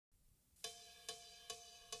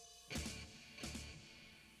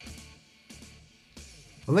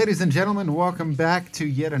Well, ladies and gentlemen, welcome back to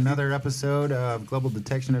yet another episode of Global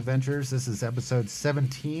Detection Adventures. This is episode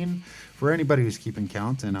 17 for anybody who's keeping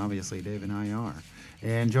count, and obviously Dave and I are.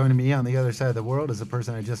 And joining me on the other side of the world is the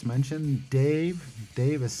person I just mentioned, Dave.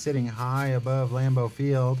 Dave is sitting high above Lambeau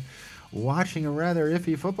Field, watching a rather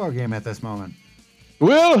iffy football game at this moment.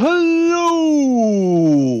 Well, hello.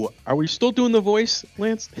 Are we still doing the voice,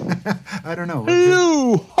 Lance? I don't know.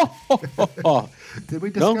 Hello. Did we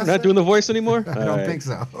discuss No, we're not doing the voice anymore? I don't think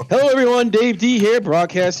so. Hello, everyone. Dave D here,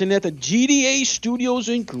 broadcasting at the GDA studios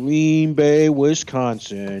in Green Bay,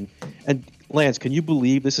 Wisconsin. And Lance, can you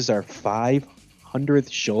believe this is our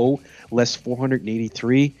 500th show, less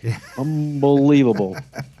 483? Yeah. Unbelievable.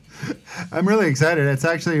 I'm really excited. It's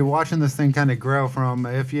actually watching this thing kind of grow from,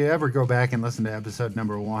 if you ever go back and listen to episode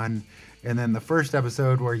number 1, and then the first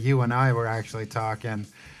episode where you and I were actually talking,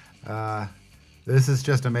 this is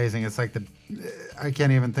just amazing. It's like I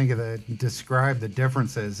can't even describe the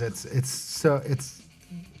differences. It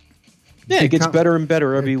gets better and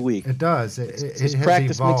better every week. It does. It's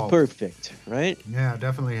practice makes perfect, right? Yeah, it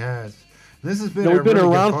definitely has. This has been. We've been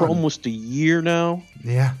around for almost a year now.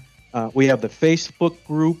 Yeah. We have the Facebook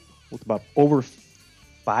group with about over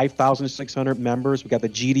 5,600 members. We got the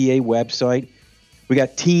GDA website. We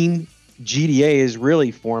got Team GDA is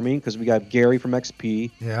really forming because we got Gary from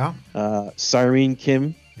XP. Yeah. Cyrene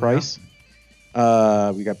Kim Price.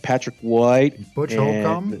 Yeah. We got Patrick White. Butch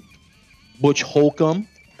Holcomb. Butch Holcomb.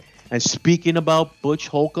 And speaking about Butch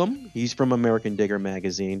Holcomb, he's from American Digger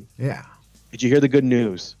magazine. Yeah. Did you hear the good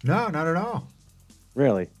news? No, not at all.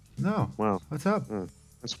 Really? No. Wow. What's up?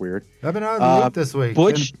 That's weird. I've been out of the loop this week.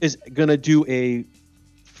 Butch is going to do a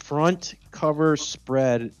front cover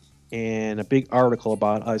spread and a big article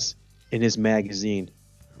about us in his magazine.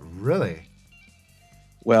 Really?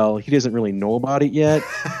 Well, he doesn't really know about it yet.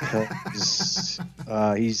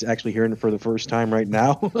 He's actually hearing it for the first time right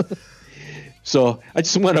now. So I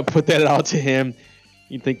just want to put that out to him.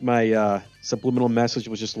 You think my subliminal message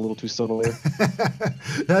was just a little too subtle there?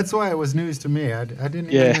 That's why it was news to me. I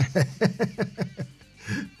didn't even...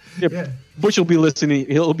 Yeah. Butch will be listening.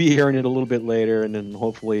 He'll be hearing it a little bit later, and then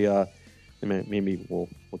hopefully, maybe we'll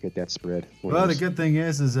get that spread. Well, the good thing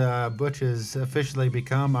is Butch has officially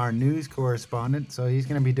become our news correspondent, so he's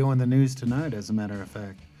going to be doing the news tonight, as a matter of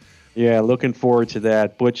fact. Yeah, looking forward to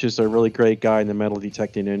that. Butch is a really great guy in the metal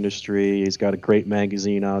detecting industry. He's got a great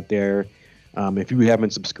magazine out there. If you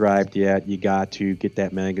haven't subscribed yet, you got to get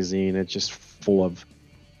that magazine. It's just full of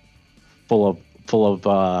what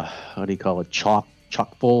do you call it? Chock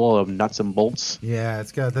full of nuts and bolts. Yeah,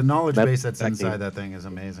 it's got the knowledge base that's inside that thing is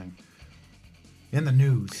amazing. In the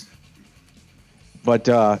news. But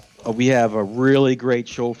we have a really great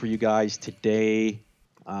show for you guys today.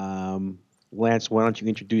 Lance, why don't you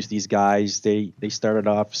introduce these guys? They started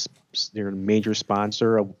off, they're a major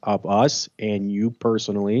sponsor of us and you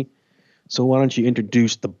personally. So why don't you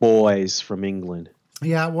introduce the boys from England?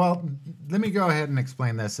 Yeah, well, let me go ahead and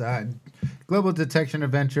explain this. Global Detection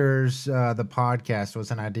Adventures, the podcast, was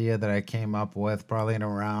an idea that I came up with probably in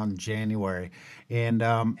around January. And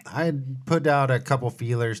I put out a couple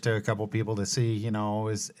feelers to a couple people to see,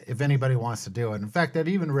 if anybody wants to do it. In fact, I'd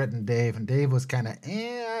even written Dave, and Dave was kind of,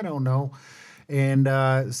 I don't know.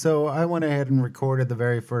 And so I went ahead and recorded the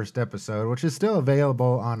very first episode, which is still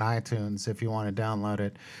available on iTunes if you want to download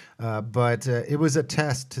it. But it was a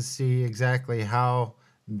test to see exactly how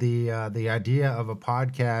the idea of a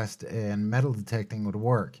podcast and metal detecting would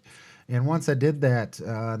work. And once I did that,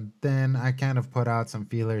 then I kind of put out some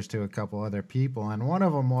feelers to a couple other people. And one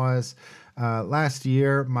of them was last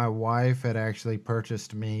year, my wife had actually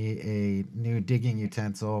purchased me a new digging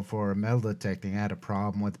utensil for metal detecting. I had a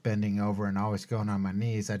problem with bending over and always going on my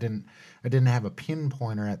knees. I didn't have a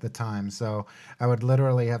pinpointer at the time, so I would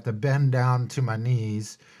literally have to bend down to my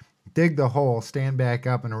knees, dig the hole, stand back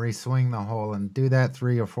up, and re-swing the hole, and do that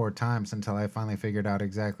 3 or 4 times until I finally figured out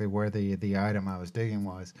exactly where the item I was digging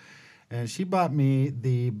was. And she bought me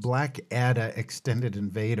the Black Ada Extended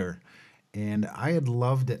Invader. And I had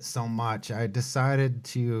loved it so much, I decided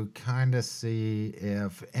to kind of see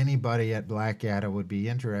if anybody at Black Ada would be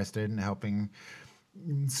interested in helping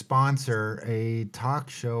sponsor a talk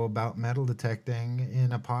show about metal detecting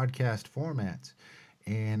in a podcast format.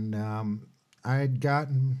 And I had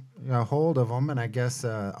gotten a hold of them, and I guess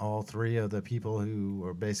all 3 of the people who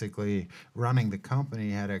were basically running the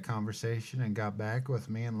company had a conversation and got back with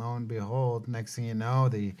me, and lo and behold, next thing you know,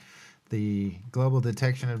 the Global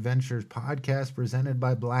Detection Adventures podcast presented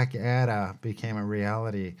by Black Ada became a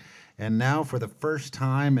reality. And now for the first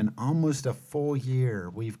time in almost a full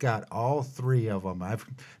year, we've got all 3 of them. I'd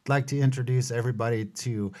like to introduce everybody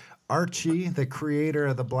to Archie, the creator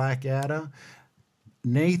of the Black Ada, Hi,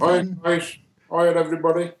 Nathan, guys. Hi,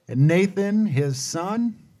 everybody. and Nathan, his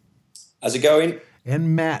son, How's it going?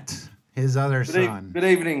 and Matt, his other son. Good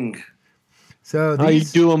evening. So How you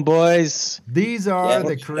doing, boys? these are Yeah, the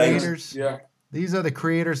thanks. creators. Yeah. These are the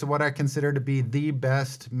creators of what I consider to be the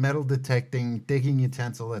best metal detecting digging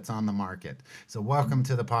utensil that's on the market. So welcome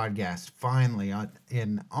to the podcast. Finally,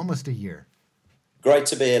 in almost a year. Great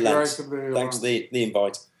to be here, Great Lance. to be here, Thanks for Lance. the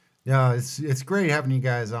invite. Yeah, it's great having you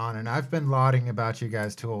guys on, and I've been lauding about you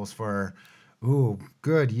guys' tools for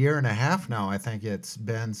good year and a half now. I think it's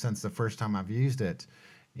been since the first time I've used it.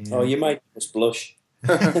 Oh, And you make us blush.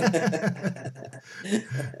 I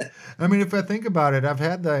mean, if I think about it, I've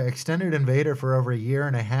had the extended invader for over a year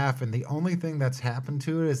and a half, and the only thing that's happened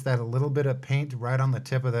to it is that a little bit of paint right on the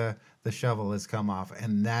tip of the shovel has come off,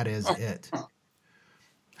 and that is it.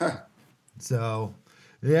 So,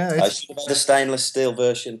 yeah, I should have had a stainless steel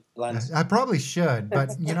version, Lance. I probably should, but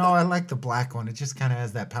I like the black one. It just kind of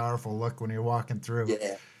has that powerful look when you're walking through.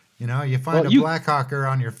 Yeah. You find Well, a Black Hawker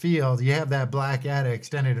on your field, you have that Black Ada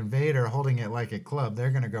extended invader holding it like a club,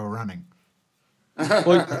 they're going to go running.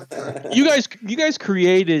 Well, you guys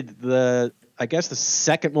created I guess the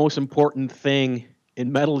second most important thing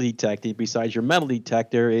in metal detecting besides your metal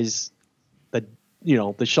detector is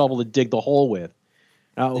the shovel to dig the hole with.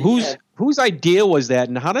 Now, whose idea was that,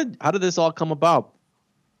 and how did this all come about?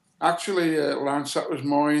 Actually, Lance, that was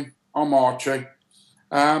mine. I'm Archie.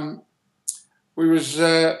 We was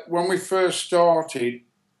when we first started.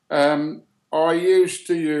 I used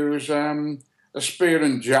to use a Spear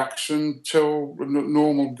and Jackson tool, a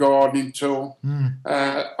normal gardening tool.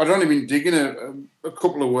 I'd only been digging a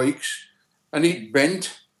couple of weeks, and it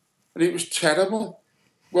bent, and it was terrible.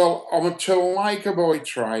 Well, I'm a tool maker by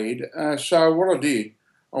trade, so what I did,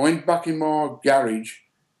 I went back in my garage,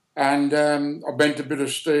 and I bent a bit of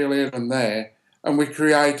steel here and there, and we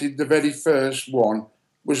created the very first one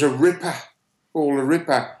was a ripper, called a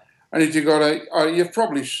ripper, and it got you've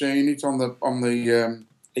probably seen it on the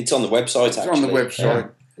It's on the website, it's actually. on the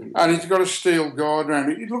website, and it's got a steel guard around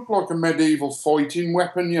it. It looked like a medieval fighting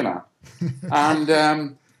weapon, and I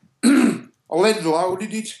lead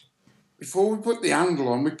loaded it. Before we put the handle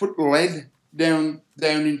on, we put lead down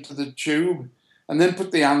into the tube and then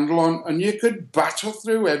put the handle on, and you could battle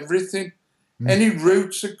through everything. Any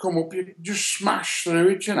roots that come up, you could just smash through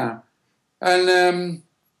it, And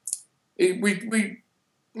we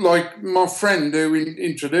like my friend who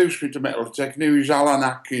introduced me to metal detecting, who is Alan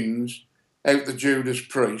Atkins, out the Judas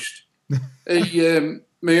Priest. Me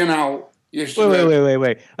and Al used to...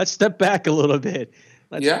 Wait. Let's step back a little bit.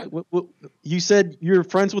 Yeah. You said you're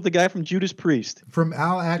friends with the guy from Judas Priest. From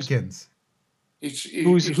Al Atkins.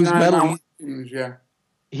 Who's metal? Atkins, yeah.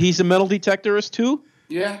 He's a metal detectorist too?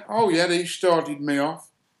 Yeah. Oh, yeah. He started me off.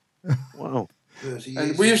 Wow.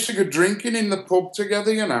 And we used to go drinking in the pub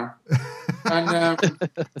together, And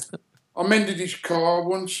I mended his car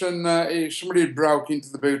once, and somebody had broke into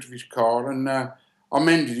the boot of his car, and I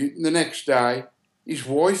mended it. And the next day, his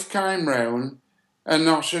wife came round, and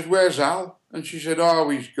I said, "Where's Al?" And she said, "Oh,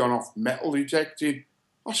 he's gone off metal detecting."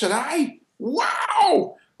 I said, "Hey,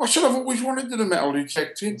 wow!" I said, "I've always wanted to do metal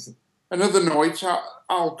detecting." Another night,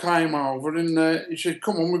 Al came over, and he said,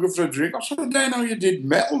 "Come on, we'll go for a drink." I said, "I didn't know you did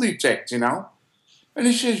metal detecting, Al." And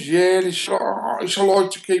he says, "Yeah." He said, "I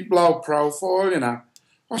like to keep low profile,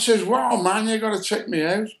 I says, "Wow, man, you got to check me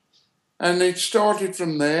out." And it started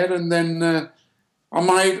from there, and then I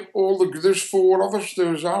made there's four of us.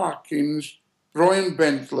 There was Al Atkins, Brian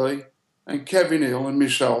Bentley, and Kevin Hill, and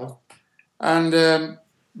myself. And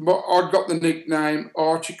but I got the nickname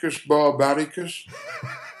Archicus Barbaricus.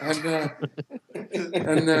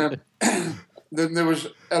 and then there was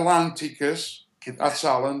Atlanticus, that's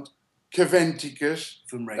Alan, Caventicus,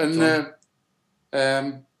 From and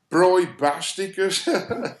Broibasticus.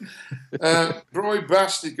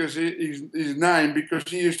 Broibasticus is his name because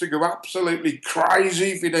he used to go absolutely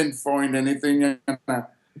crazy if he didn't find anything.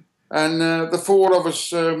 And the four of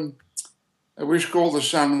us, we used to call the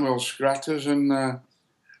Sandwell Scratters, and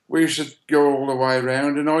we used to go all the way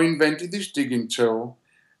around. And I invented this digging tool.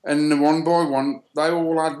 And one by one, they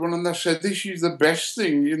all had one, and they said, "This is the best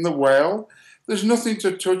thing in the world. There's nothing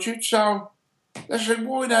to touch it." So they said,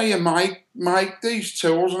 "Why don't you make these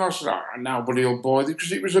tools?" And I said, "Nobody will buy them,"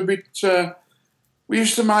 because it was a bit... we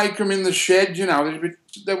used to make them in the shed,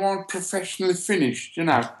 they weren't professionally finished, They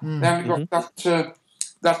hadn't got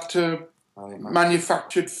that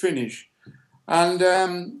manufactured finish.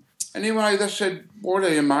 And anyway, they said, "Why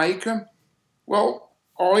do you make them?" Well,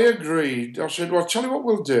 I agreed. I said, "Well, I'll tell you what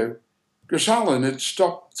we'll do." Because Alan had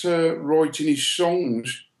stopped writing his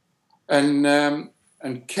songs, and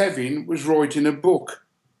Kevin was writing a book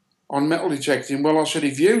on metal detecting. Well, I said,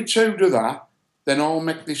 if you two do that, then I'll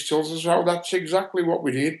make this tool. So that's exactly what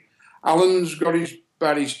we did. Alan's got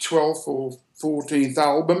about his 12th or 14th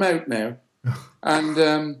album out now.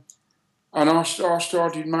 And I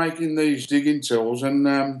started making these digging tools,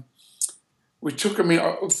 and we took them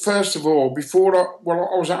in. First of all, I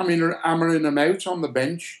was hammering them out on the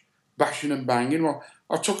bench, bashing and banging. Well,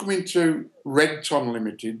 I took them into Redton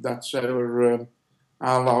Limited. That's our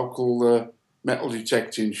local metal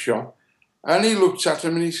detecting shop. And he looked at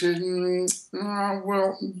them and he says,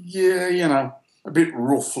 well, yeah, a bit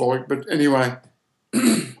rough like. But anyway,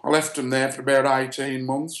 I left them there for about 18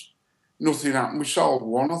 months. Nothing happened. We sold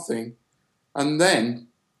one, I think. And then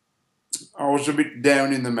I was a bit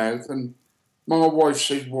down in the mouth, and my wife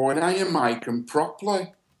says, why don't you make them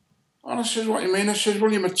properly? And I says, what do you mean? I says,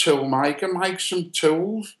 well, you're a tool maker. Make some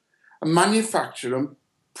tools and manufacture them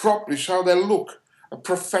properly so they look a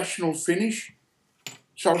professional finish.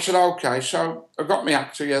 So I said, okay. So I got my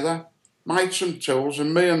act together, made some tools,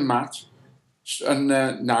 and me and Matt and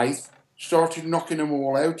Nath started knocking them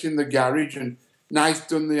all out in the garage, and Nath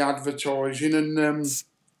done the advertising, and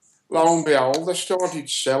lo and behold, they started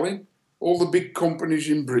selling. All the big companies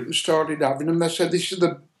in Britain started having them. They said, this is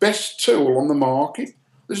the best tool on the market.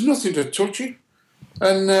 There's nothing to touch it.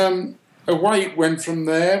 And away it went from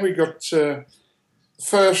there. We got the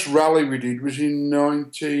first rally we did was in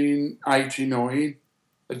 1989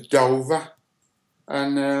 at Dover.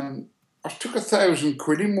 And I took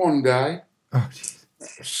 £1,000 in one day. Oh, geez.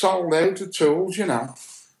 Sold out of tools,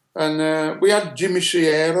 And we had Jimmy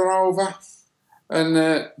Sierra over.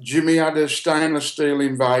 And Jimmy had a stainless steel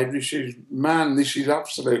Invader. He says, man, this is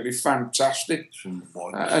absolutely fantastic.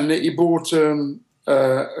 And he bought a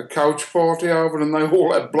couch party over, and they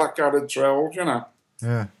all had black-headed trolls, Yeah.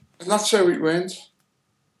 And that's how it went.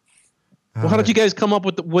 Well, how did you guys come up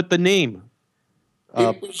with the name? We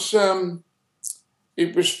was in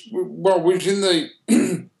the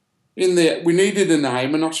we needed a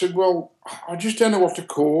name, and I said, well, I just don't know what to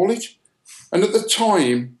call it. And at the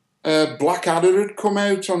time, Blackadder had come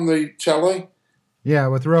out on the telly. Yeah,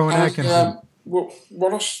 with Rowan Atkinson. My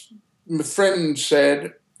friend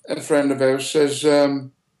said, a friend of ours says,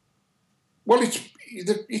 well,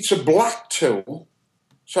 it's a black tool,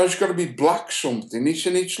 so it's got to be black something.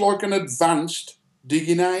 It's like an advanced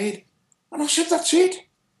digging aid. And I said, that's it.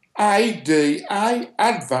 ADA,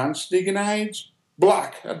 advanced digging aids.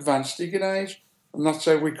 Black, advanced digging aids. And that's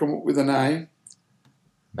how we come up with the name.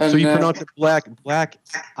 And, so you pronounce it Black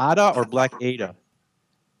Ada or Black Ada?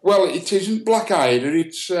 Well, it isn't Black Ada.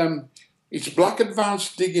 It's Black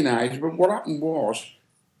Advanced Digging Aids. But what happened was,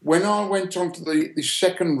 when I went on to the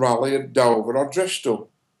second rally at Dover, I dressed up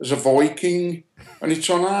as a Viking, and it's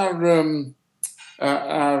on our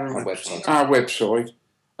website,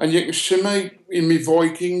 and you can see me in my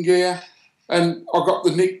Viking gear, and I got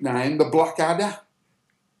the nickname the Black Adder,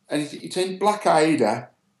 and it ain't Black Ada.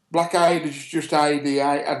 Black Aid is just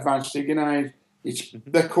ADA, Advanced Digging Aid.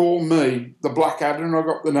 They call me the Black Adder, and I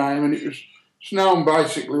got the name, and it's known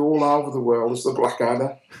basically all over the world as the Black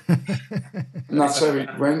Adder. And that's how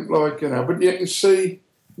it went, But you can see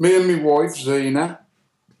me and my wife, Zena,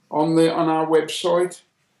 on our website.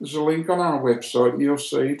 There's a link on our website, and you'll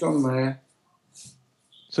see it on there.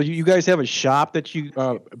 So you guys have a shop that you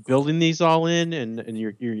building these all in, and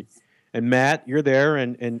you're and Matt, you're there,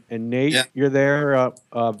 and Nate, you're there,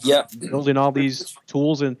 building all these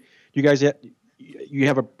tools. And you guys have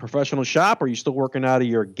a professional shop, or are you still working out of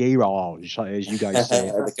your garage, as you guys say?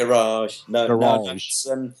 The garage. No, garage.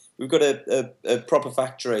 We've got a proper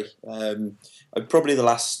factory. Probably the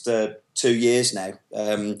last 2 years now.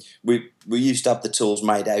 We used to have the tools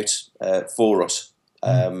made out for us.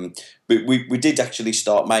 But we did actually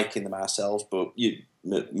start making them ourselves. But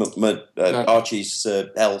Archie's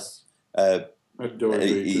health.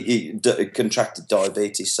 He contracted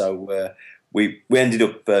diabetes, so we ended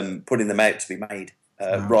up putting them out to be made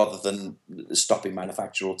rather than stopping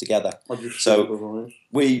manufacture altogether. So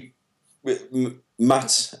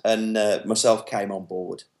Matt and myself came on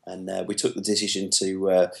board, and we took the decision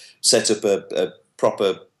to set up a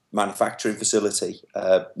proper manufacturing facility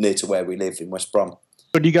near to where we live in West Brom.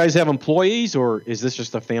 So do you guys have employees, or is this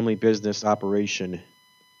just a family business operation?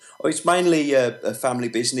 Oh, it's mainly a family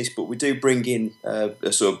business, but we do bring in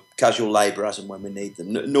a sort of casual labour as and when we need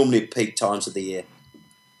them, normally at peak times of the year.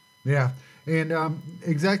 Yeah, and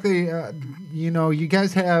exactly, you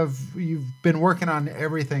guys you've been working on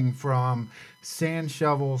everything from sand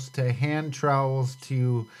shovels to hand trowels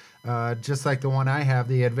to just like the one I have,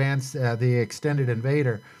 the extended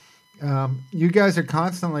Invader. You guys are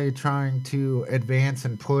constantly trying to advance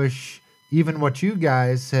and push even what you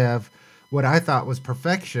guys have what I thought was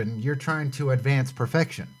perfection, you're trying to advance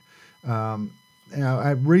perfection. Um,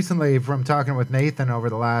 I recently, from talking with Nathan over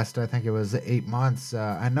the last, I think it was 8 months,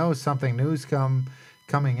 I know something new's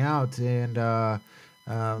coming out, and I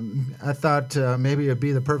thought maybe it'd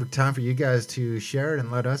be the perfect time for you guys to share it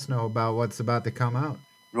and let us know about what's about to come out.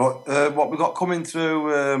 Right, what we've got coming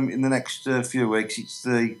through in the next few weeks, it's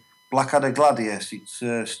the Blackadder Gladius. It's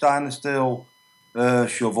a stainless steel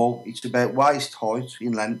shovel. It's about waist height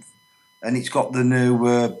in length, and it's got the new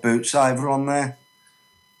boot saver on there.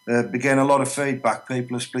 Been getting a lot of feedback.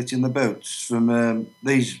 People are splitting the boots from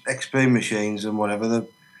these XP machines and whatever.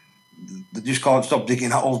 They just can't stop digging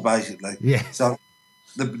holes, basically. Yeah. So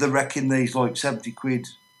they're wrecking these like 70 quid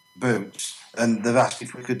boots, and they've asked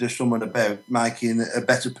if we could do something about making a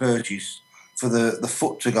better purchase for the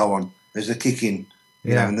foot to go on as they're kicking,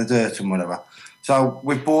 you know, in the dirt and whatever. So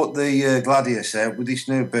we bought the Gladius out with this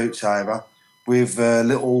new boot saver with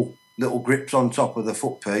little grips on top of the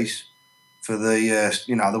foot piece for the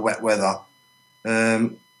the wet weather.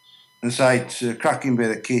 And so it's a cracking bit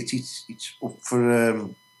of kit. It's up for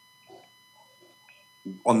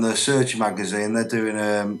on the Search magazine. They're doing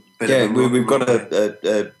a bit of a we've got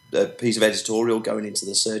a piece of editorial going into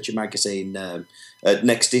the Searcher magazine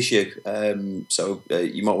next issue, so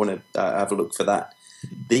you might want to have a look for that.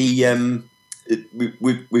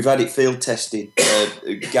 We've had it field tested.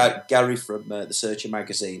 Gary from the Searcher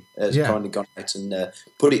magazine has kindly gone out and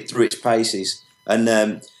put it through its paces,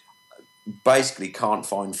 and basically can't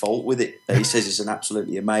find fault with it. He says it's an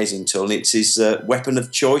absolutely amazing tool, and it's his weapon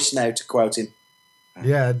of choice now, to quote him.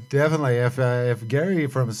 Yeah, definitely. If Gary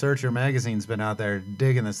from Searcher Magazine's been out there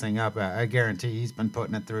digging this thing up, I guarantee he's been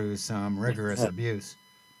putting it through some rigorous abuse.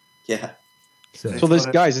 Yeah. So this,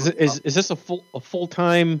 guys, is this a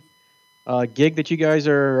full-time gig that you guys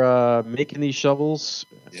are making these shovels?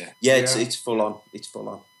 Yeah. It's full on. It's full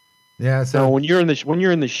on. Yeah. So when you're in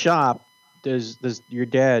the shop, does your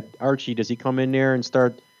dad Archie, does he come in there and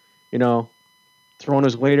start, throwing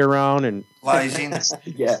his weight around and blazing?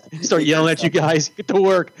 Start yelling at you guys, get to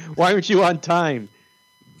work. Why aren't you on time?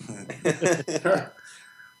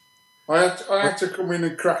 I had to come in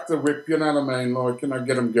and crack the whip, you know what I mean? Like,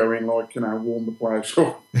 get them going, warm the place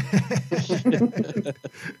up.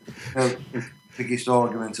 Biggest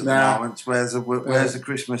argument at the moment. Where's the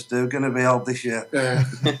Christmas do going to be held this year? Yeah.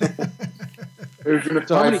 Who's going to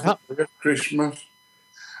pay for Christmas?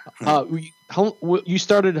 You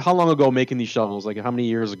started how long ago making these shovels? Like how many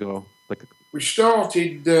years ago? We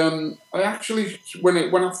started. I actually, when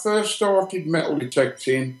I first started metal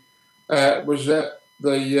detecting, was at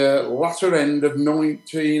the latter end of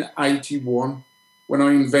 1981 when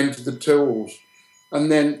I invented the tools,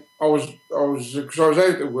 and then I was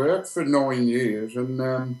out of work for 9 years, and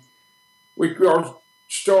I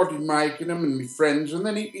started making them and my friends, and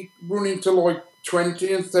then it run into like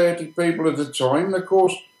 20 and 30 people at a time. And of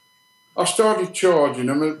course, I started charging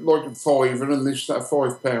them at like a fiver and this, that,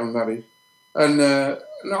 £5, that is. And I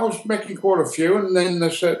was making quite a few. And then they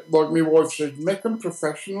said, like my wife said, make them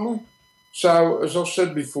professionally. So, as I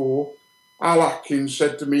said before, Al Atkins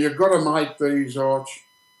said to me, you've got to make these, Arch.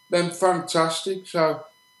 Then fantastic. So,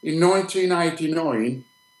 in 1989,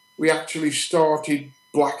 we actually started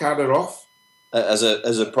Blackadder off. As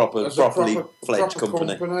a properly fledged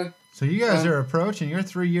company. So you guys are approaching. You're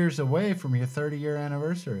 3 years away from your 30-year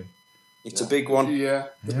anniversary. It's a big one. Yeah,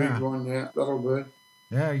 big one. Yeah, that'll do.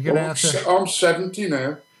 Yeah, you're gonna have to. I'm 70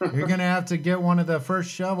 now. You're gonna have to get one of the first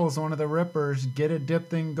shovels, one of the rippers, get it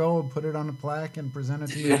dipped in gold, put it on a plaque, and present it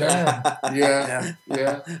to your dad. Yeah.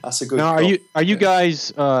 That's a good. Now, are you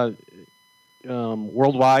guys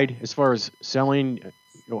worldwide as far as selling?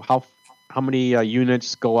 How many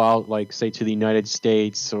units go out, like say to the United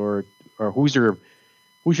States, or who's your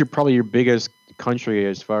probably your biggest country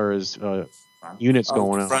as far as units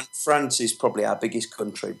going out? France is probably our biggest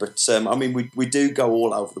country, but I mean we do go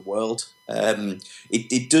all over the world.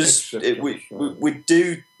 It does.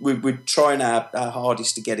 We're trying our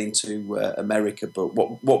hardest to get into America, but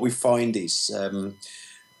what we find is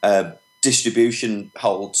distribution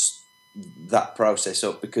holds that process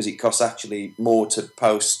up because it costs actually more to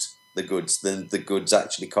post the goods than the goods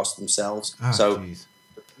actually cost themselves. Geez.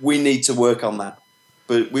 We need to work on that.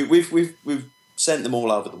 But we've sent them all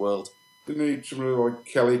over the world. We need somebody like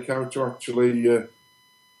Kelly Cow to actually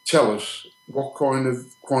tell us what kind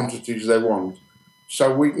of quantities they want,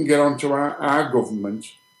 so we can get onto our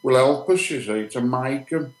government. Will help us, you see, to make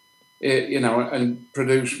them, and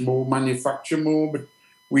produce more, manufacture more. But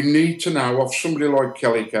we need to know of somebody like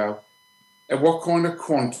Kelly Cow what kind of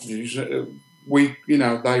quantities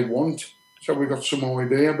they want. So we got some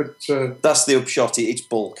idea, but that's the upshot. It's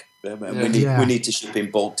bulk. We need to ship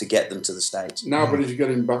in bulk to get them to the States. Nobody's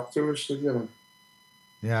getting back to us.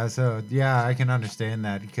 Yeah, so I can understand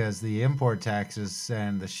that because the import taxes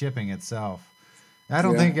and the shipping itself. I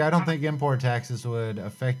don't think import taxes would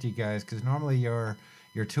affect you guys because normally your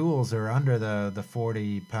tools are under the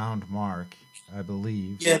 40-pound mark, I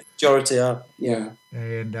believe. Yeah, majority are. Yeah.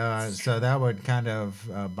 And so that would kind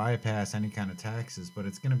of bypass any kind of taxes, but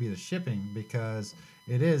it's going to be the shipping because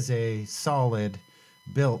it is a solid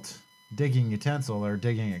built digging utensil or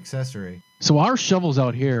digging accessory. So our shovels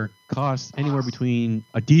out here cost anywhere between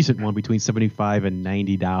a decent one between $75 and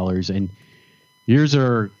 $90, and yours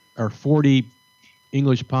are 40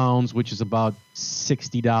 English pounds, which is about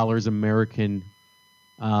 $60 American.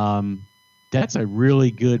 That's a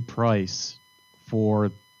really good price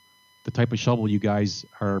for the type of shovel you guys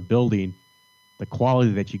are building, the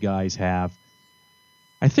quality that you guys have.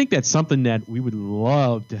 I think that's something that we would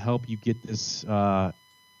love to help you get this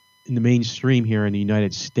in the mainstream here in the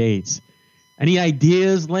United States. Any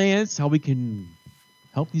ideas, Lance, how we can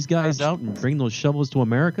help these guys out and bring those shovels to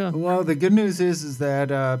America? Well, the good news is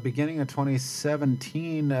that beginning of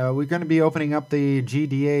 2017, we're going to be opening up the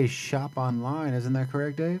GDA shop online. Isn't that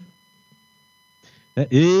correct, Dave?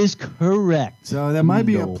 That is correct. So that might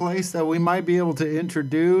be a place that we might be able to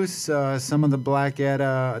introduce some of the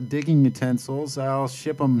Blacketta digging utensils. I'll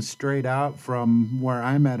ship them straight out from where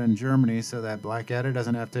I'm at in Germany so that Blacketta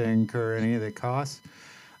doesn't have to incur any of the costs.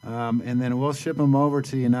 And then we'll ship them over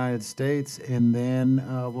to the United States, and then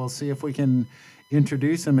we'll see if we can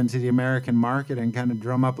introduce them into the American market and kind of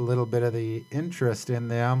drum up a little bit of the interest in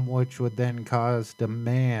them, which would then cause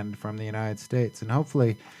demand from the United States and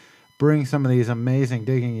hopefully bring some of these amazing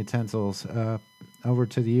digging utensils over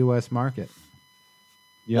to the U.S. market.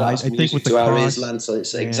 Yeah, I think with the cost, Lance, so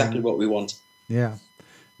it's exactly what we want. Yeah.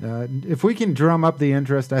 If we can drum up the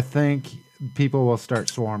interest, I think people will start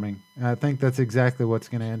swarming. I think that's exactly what's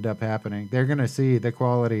going to end up happening. They're going to see the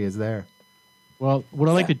quality is there. Well, what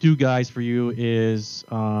I'd like to do, guys, for you is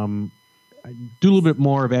do a little bit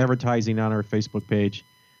more of advertising on our Facebook page,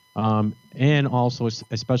 and also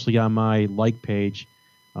especially on my like page,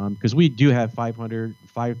 because we do have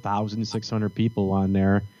 5,600 people on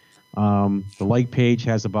there. The like page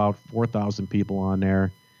has about 4,000 people on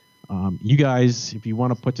there. You guys, if you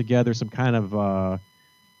want to put together some kind of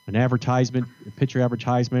an advertisement, a picture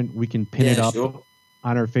advertisement, we can pin it up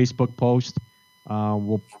on our Facebook post.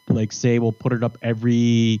 We'll put it up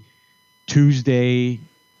every Tuesday,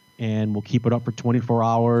 and we'll keep it up for 24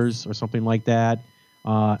 hours or something like that.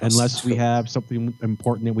 Unless we have something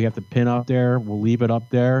important that we have to pin up there, we'll leave it up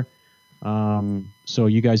there. So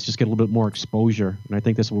you guys just get a little bit more exposure, and I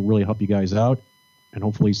think this will really help you guys out, and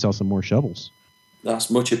hopefully sell some more shovels. That's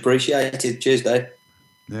much appreciated. Cheers, Dave.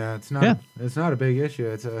 Yeah, it's not a big issue.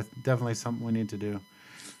 It's definitely something we need to do.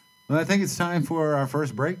 Well, I think it's time for our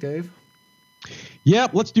first break, Dave. Yeah,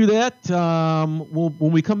 let's do that.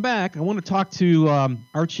 When we come back, I want to talk to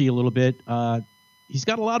Archie a little bit. He's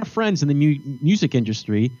got a lot of friends in the music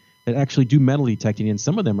industry that actually do metal detecting, and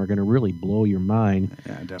some of them are going to really blow your mind.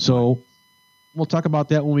 Yeah, definitely. So we'll talk about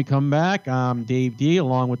that when we come back. I'm Dave D,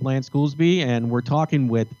 along with Lance Goolsby, and we're talking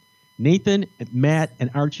with Nathan, Matt, and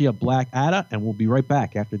Archie of Blacketta, and we'll be right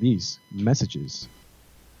back after these messages.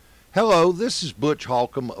 Hello, this is Butch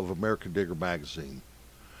Holcomb of American Digger Magazine.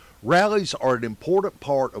 Rallies are an important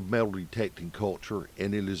part of metal detecting culture,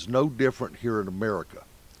 and it is no different here in America.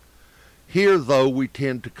 Here, though, we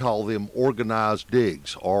tend to call them organized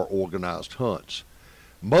digs or organized hunts.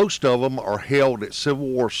 Most of them are held at Civil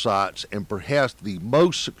War sites, and perhaps the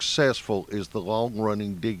most successful is the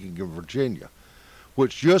long-running Digging in Virginia,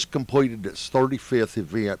 which just completed its 35th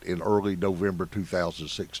event in early November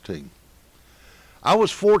 2016. I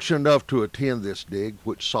was fortunate enough to attend this dig,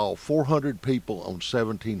 which saw 400 people on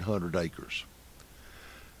 1,700 acres.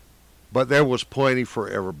 But there was plenty for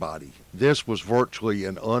everybody. This was virtually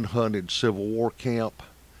an unhunted Civil War camp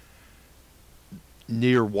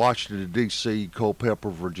near Washington, D.C.,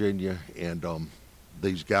 Culpeper, Virginia, and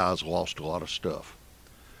these guys lost a lot of stuff.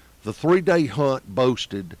 The 3-day hunt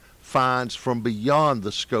boasted finds from beyond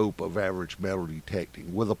the scope of average metal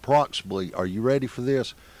detecting, with approximately, are you ready for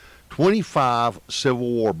this, 25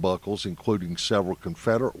 Civil War buckles, including several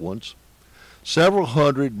Confederate ones, several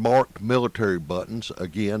hundred marked military buttons,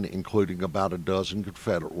 again including about a dozen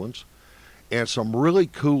Confederate ones, and some really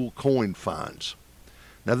cool coin finds.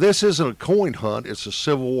 Now this isn't a coin hunt, it's a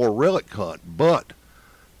Civil War relic hunt, but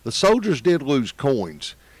the soldiers did lose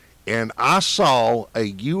coins. And I saw a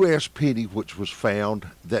U.S. penny which was found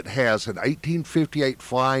that has an 1858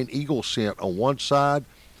 Flying Eagle cent on one side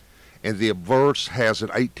and the obverse has an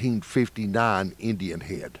 1859 Indian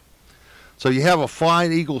head. So you have a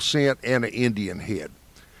flying eagle cent and an Indian head.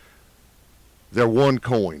 They're one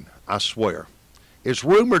coin, I swear. It's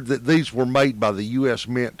rumored that these were made by the U.S.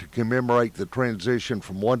 Mint to commemorate the transition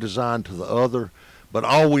from one design to the other, but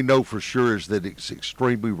all we know for sure is that it's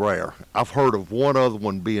extremely rare. I've heard of one other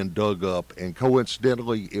one being dug up, and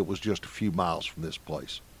coincidentally, it was just a few miles from this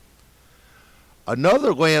place.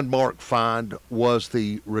 Another landmark find was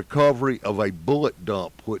the recovery of a bullet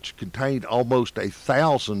dump which contained almost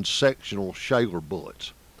 1,000 sectional Shaler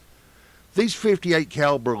bullets. These 58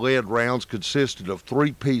 caliber lead rounds consisted of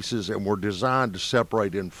 3 pieces and were designed to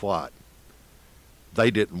separate in flight.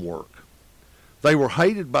 They didn't work. They were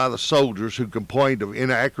hated by the soldiers who complained of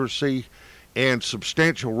inaccuracy and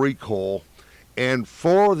substantial recoil, and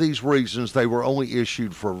for these reasons they were only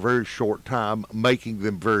issued for a very short time, making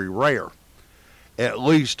them very rare, at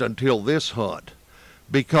least until this hunt,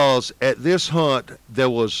 because at this hunt there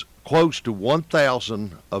was close to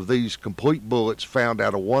 1,000 of these complete bullets found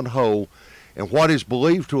out of one hole, and what is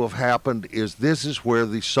believed to have happened is this is where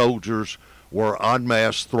the soldiers were en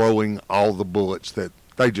masse throwing all the bullets that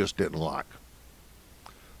they just didn't like.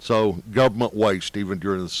 So government waste even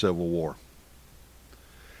during the Civil War.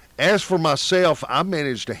 As for myself, I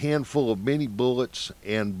managed a handful of mini bullets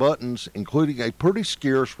and buttons, including a pretty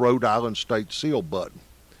scarce Rhode Island State Seal button.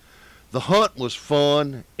 The hunt was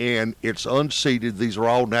fun, and it's unseated. These are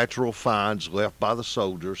all natural finds left by the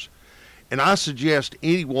soldiers. And I suggest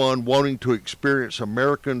anyone wanting to experience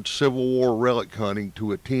American Civil War relic hunting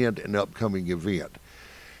to attend an upcoming event.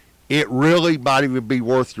 It really might even be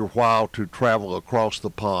worth your while to travel across the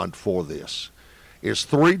pond for this. It's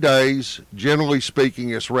 3 days. Generally speaking,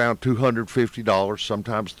 it's around $250,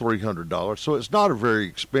 sometimes $300, so it's not a very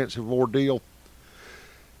expensive ordeal.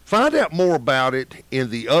 Find out more about it in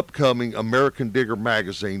the upcoming American Digger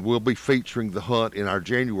magazine. We'll be featuring the hunt in our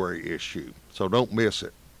January issue, so don't miss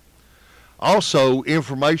it. Also,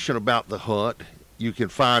 information about the hunt you can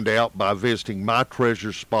find out by visiting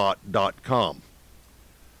mytreasurespot.com.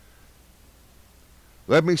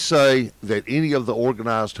 Let me say that any of the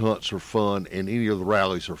organized hunts are fun and any of the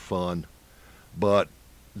rallies are fun, but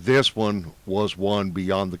this one was one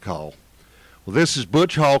beyond the call. Well, this is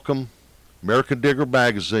Butch Holcomb, American Digger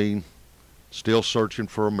Magazine, still searching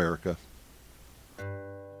for America.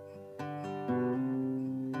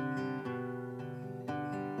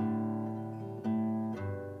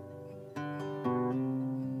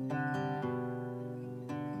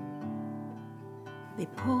 They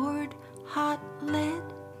poured hot lead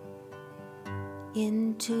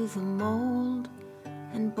into the mold,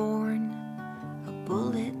 and born a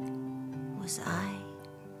bullet was I.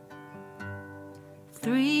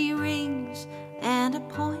 3 rings and a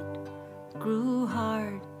point grew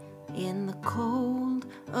hard in the cold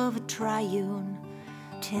of a Triune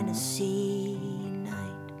Tennessee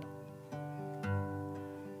night.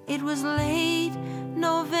 It was late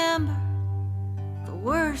November, the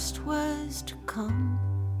worst was to come,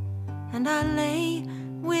 and I lay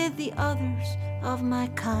with the others of my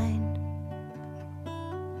kind.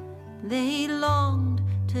 They longed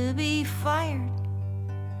to be fired,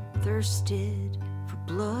 thirsted for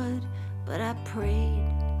blood, but I prayed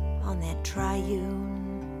on that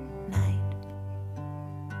Triune night.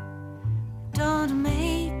 Don't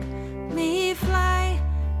make me fly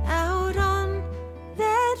out on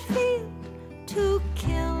that field to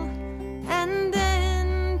kill and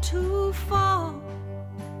then to fall.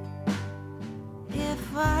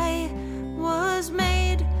 If I was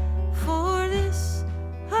made for this,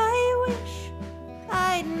 I wish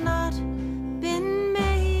I'd not been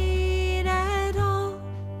made at all.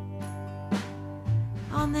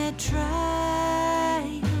 On that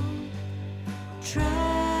Triune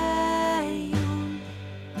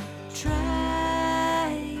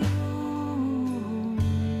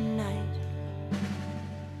night,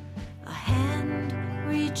 a hand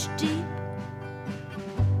reached deep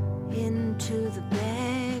into the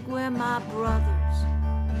bag where my brothers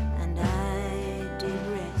and I did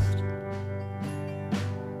rest.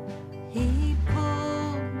 He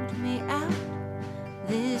pulled me out,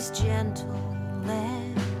 this gentle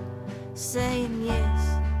lad, saying,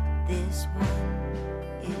 yes, this one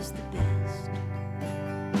is the best.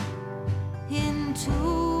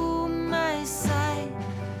 Into my side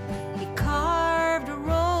he carved a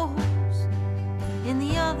rose, in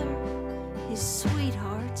the other his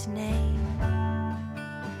sweetheart's name.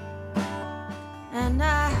 And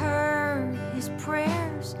I heard his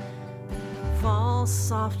prayers fall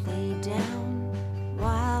softly down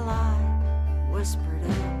while I whispered up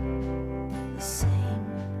the same.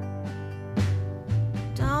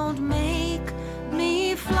 Don't make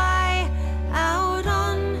me fly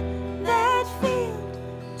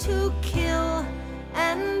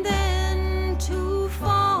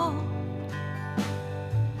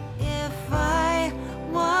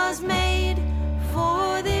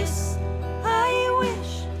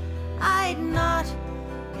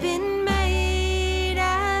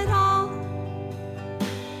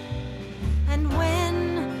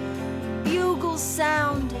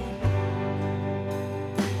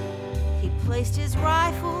placed his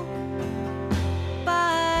rifle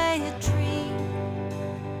by a tree.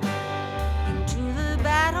 Into the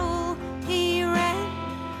battle he ran,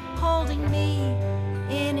 holding me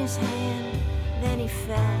in his hand. Then he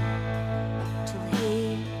fell till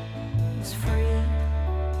he was free.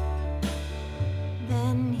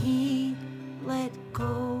 Then he let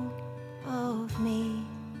go of me.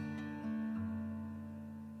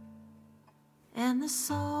 And the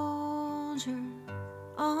soldier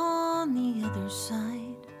on the other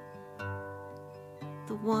side,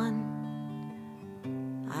 the one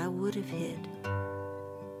I would have hit,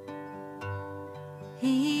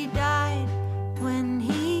 he died when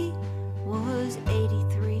he was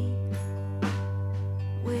 83,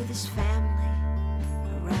 with his family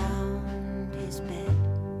around his bed.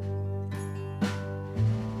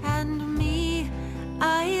 And me,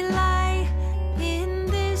 I lie in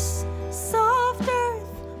this soft earth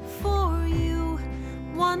for you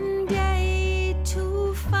one day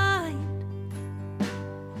to find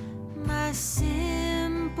my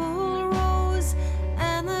simple rose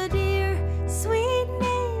and the dear sweet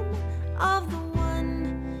name of the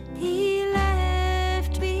one he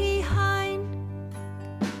left behind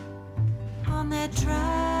on that trial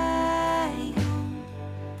night.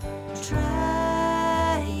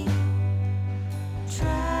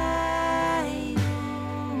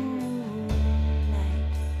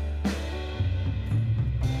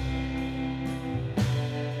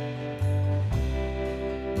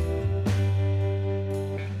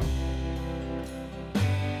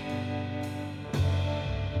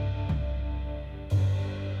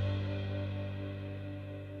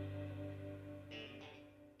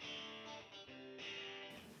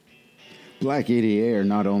 Black ADA are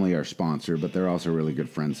not only our sponsor, but they're also really good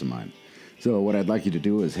friends of mine. So what I'd like you to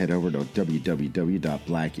do is head over to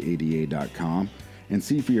www.blackada.com and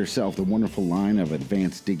see for yourself the wonderful line of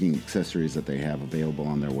advanced digging accessories that they have available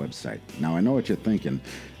on their website. Now, I know what you're thinking.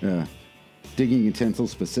 Digging utensils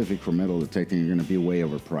specific for metal detecting are going to be way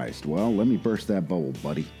overpriced. Well, let me burst that bubble,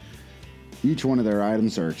 buddy. Each one of their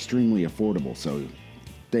items are extremely affordable, so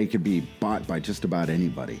they could be bought by just about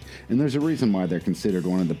anybody. And there's a reason why they're considered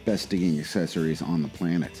one of the best digging accessories on the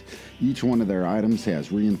planet. Each one of their items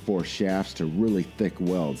has reinforced shafts to really thick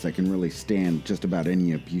welds that can really stand just about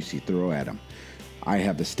any abuse you throw at them. I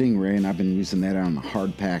have the Stingray, and I've been using that on a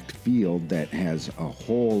hard-packed field that has a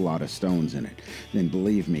whole lot of stones in it. And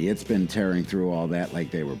believe me, it's been tearing through all that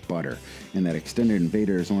like they were butter. And that extended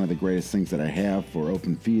invader is one of the greatest things that I have for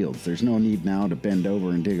open fields. There's no need now to bend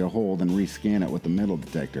over and dig a hole, then rescan it with the metal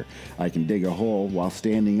detector. I can dig a hole while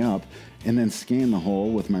standing up, and then scan the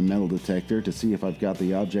hole with my metal detector to see if I've got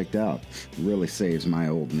the object out. It really saves my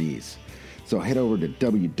old knees. So head over to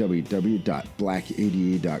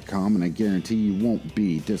www.blackada.com, and I guarantee you won't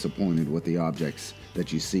be disappointed with the objects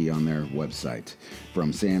that you see on their website.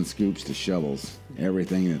 From sand scoops to shovels,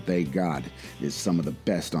 everything that they got is some of the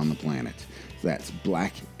best on the planet. That's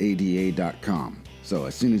blackada.com. So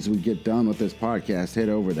as soon as we get done with this podcast, head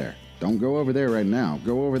over there. Don't go over there right now.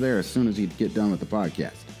 Go over there as soon as you get done with the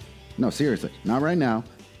podcast. No, seriously, not right now,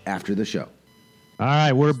 after the show. All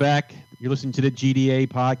right, we're back. You're listening to the GDA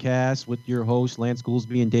podcast with your hosts, Lance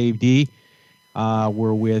Goolsby and Dave D.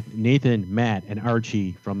 We're with Nathan, Matt, and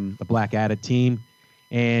Archie from the Black Ada team.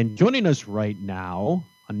 And joining us right now,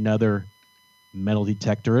 another metal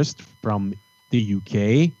detectorist from the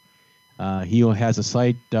UK. He has a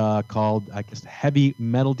site called, I guess, Heavy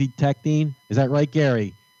Metal Detecting. Is that right,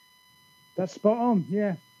 Gary? That's spot on,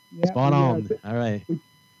 yeah. Spot on. All right.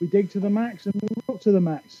 We dig to the max and we rock to the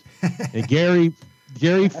max. Hey,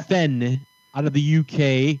 Gary Fenn out of the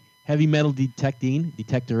UK, heavy metal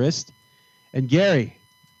detectorist. And Gary,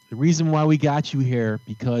 the reason why we got you here,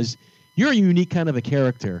 because you're a unique kind of a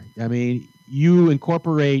character. I mean, you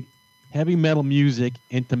incorporate heavy metal music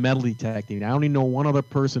into metal detecting. I only know one other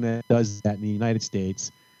person that does that in the United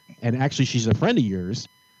States. And actually, she's a friend of yours,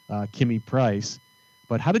 Kimmy Price.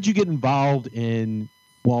 But how did you get involved in,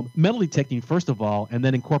 well, metal detecting, first of all, and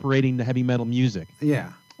then incorporating the heavy metal music?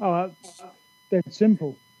 Yeah. Oh, dead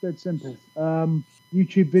simple.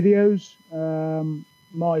 YouTube videos.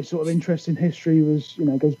 My sort of interest in history was,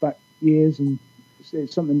 goes back years, and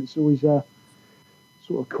it's something that's always sort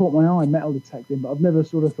of caught my eye, metal detecting, but I've never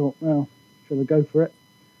sort of thought, well, should I go for it?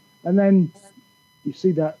 And then you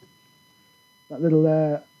see that little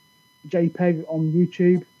JPEG on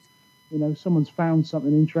YouTube. Someone's found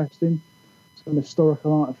something interesting, some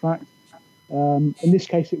historical artifact. In this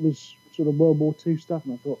case, it was sort of World War II stuff,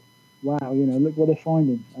 and I thought, wow, look what they're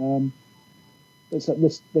finding. Let's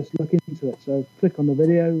look into it. So click on the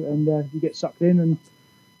video, and you get sucked in and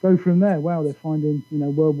go from there. Wow, they're finding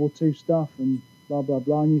World War II stuff and blah blah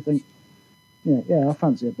blah, and you think, yeah, I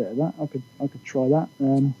fancy a bit of that. I could try that.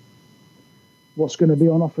 What's going to be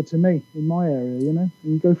on offer to me in my area, and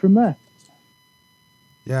you go from there.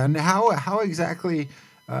 Yeah, and how exactly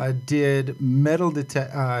did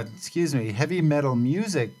heavy metal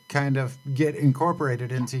music kind of get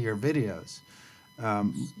incorporated into your videos?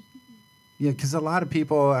 Yeah, because a lot of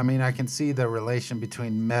people, I mean, I can see the relation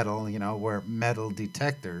between metal, we're metal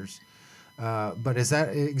detectors. But is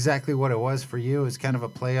that exactly what it was for you? Is kind of a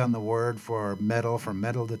play on the word for metal from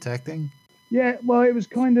metal detecting? Yeah, well, it was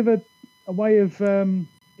kind of a way of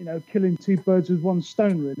killing two birds with one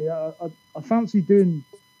stone. Really, I fancy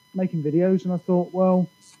making videos, and I thought, well,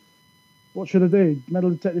 what should I do? Metal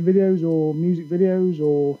detector videos, or music videos,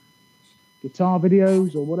 or guitar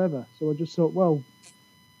videos, or whatever. So I just thought, well,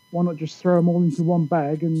 why not just throw them all into one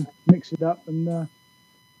bag and mix it up, and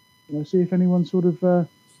see if anyone sort of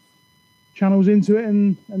channels into it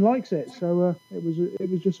and likes it. So it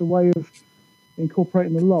was just a way of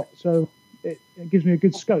incorporating a lot. So it gives me a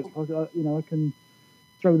good scope. I can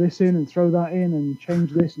throw this in and throw that in and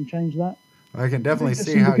change this and change that. I can definitely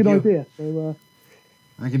see how how a good idea. So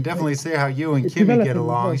I can definitely see how you and Kimmy get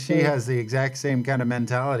along. She has the exact same kind of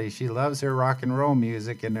mentality. She loves her rock and roll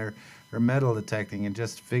music and her metal detecting, and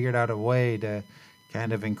just figured out a way to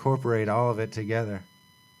kind of incorporate all of it together.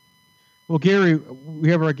 Well, Gary, we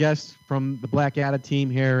have our guest from the Black Ada team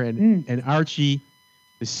here, and Archie,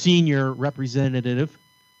 the senior representative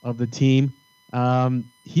of the team.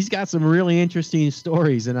 He's got some really interesting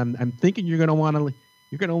stories, and I'm thinking you're gonna want to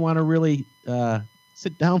really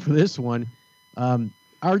sit down for this one.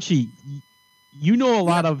 Archie, you know a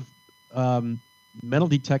lot of metal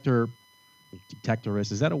detectorists.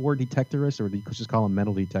 Is that a word, detectorists, or do you just call them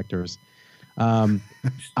metal detectors out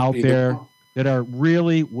there that are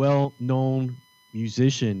really well-known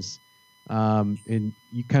musicians? And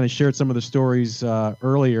you kind of shared some of the stories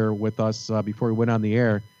earlier with us before we went on the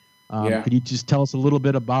air. Could you just tell us a little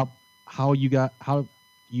bit about how you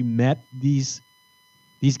met these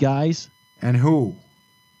guys and who?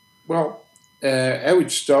 Well, how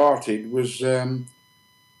it started was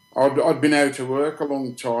I'd been out of work a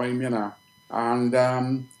long time,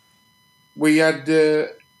 and we had.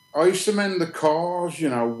 I used to mend the cars,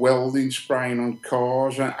 welding, spraying on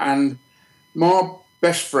cars, and my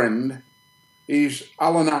best friend is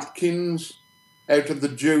Alan Atkins out of the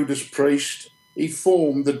Judas Priest. He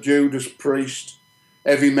formed the Judas Priest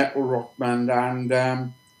heavy metal rock band,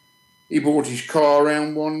 and he brought his car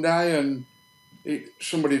around one day, and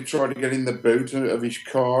somebody tried to get in the boot of his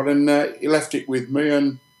car, and he left it with me,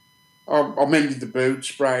 and I mended the boot,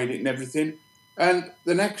 sprayed it and everything. And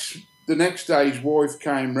the next day, his wife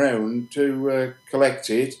came round to collect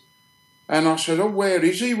it, and I said, "Oh, where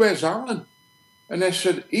is he? Where's Alan?" And they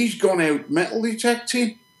said, "He's gone out metal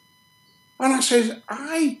detecting." And I said,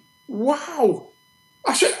 "Aye, wow."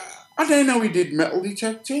 I said, "I didn't know he did metal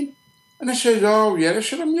detecting." And they said, "Oh, yeah." I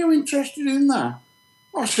said, "Are you interested in that?"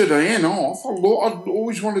 I said, "I ain't off. I'd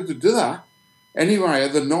always wanted to do that." Anyway,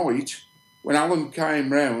 the night when Alan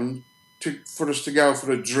came round for us to go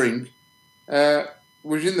for a drink,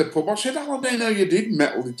 was in the pub. I said, "Alan, I didn't know you did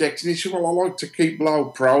metal detecting." He said, "Well, I like to keep low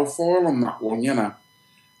profile on that one,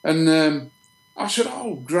 And I said,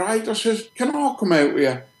 "Oh, great." I said, "Can I come out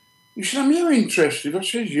here?" He said, "Are you interested?" I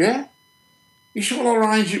said, "Yeah." He said, "Well, I'll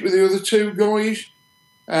arrange it with the other two guys."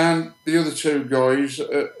 And the other two guys,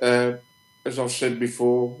 as I've said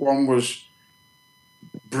before, one was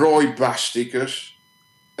Broibasticus,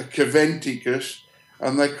 a Caventicus,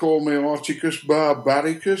 and they call me Articus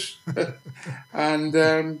Barbaricus. And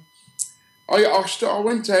I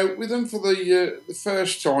went out with them for the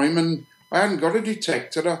first time, and I hadn't got a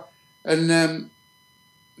detector. And then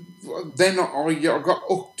I got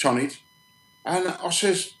hooked on it, and I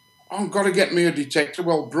says, "I've got to get me a detector."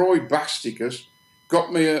 Well, Broibasticus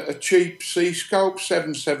got me a cheap C-scope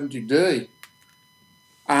 770D.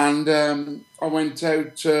 And I went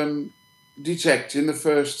out detecting the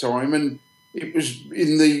first time, and it was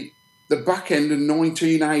in the back end of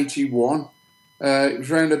 1981. It was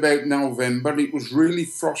around about November. It was really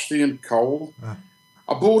frosty and cold. I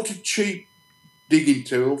bought a cheap digging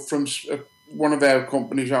tool from one of our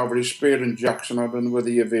companies over here, Spear and Jackson. I don't know whether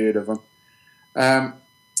you've heard of them. And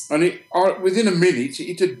within a minute,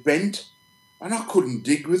 it had bent, and I couldn't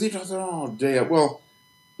dig with it. I thought, "Oh dear." Well,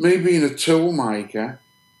 me being a tool maker,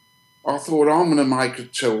 I thought, I'm going to make a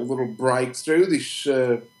tool that'll break through this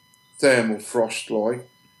thermal frost like.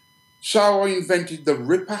 So I invented the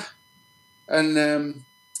Ripper, and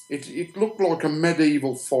it looked like a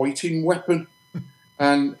medieval fighting weapon.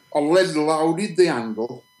 And I lead loaded the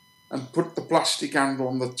handle and put the plastic handle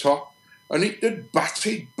on the top, and it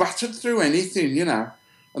battered through anything,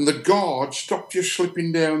 and the guard stopped you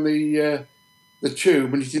slipping down the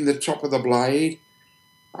tube, and it's in the top of the blade.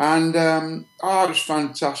 And it was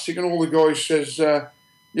fantastic. And all the guys says,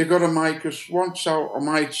 you got to make us one. So I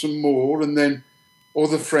made some more, and then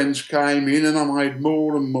other friends came in, and I made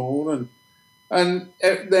more and more. And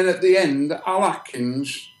then at the end, Al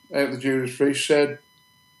Atkins out the Judas Priest said,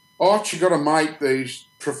 Archie, got to make these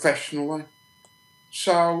professionally.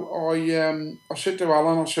 So I said to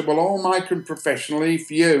Alan, I said, well, I'll make them professionally if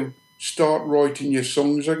you start writing your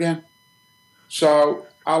songs again. So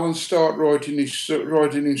Alan started writing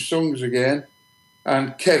his songs again,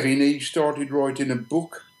 and Kevin, he started writing a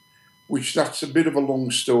book, which that's a bit of a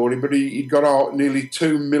long story, but he got out nearly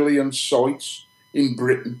 2 million sites in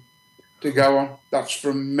Britain to go on. That's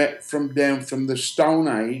from down from the Stone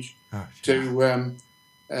Age to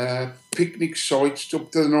picnic sites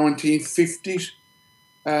up to the 1950s,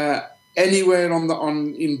 anywhere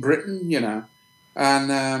in Britain, you know.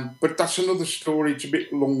 And but that's another story. It's a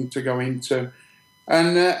bit long to go into.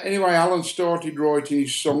 And anyway, Alan started writing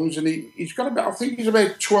his songs, and he's got about, I think he's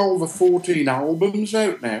about 12 or 14 albums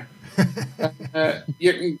out now.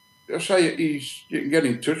 You can get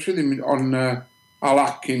in touch with him on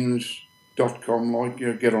alatkins.com, like, you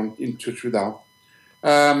know, get in touch with Al.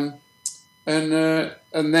 And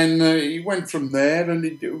then he went from there,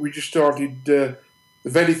 and we just started the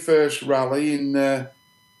very first rally in,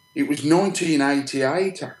 it was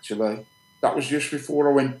 1988 actually. That was just before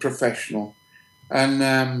I went professional.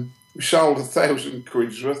 And we sold 1,000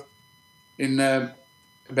 quid's worth in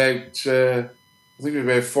about, I think it was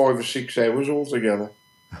about 5 or 6 hours altogether.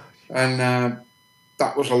 And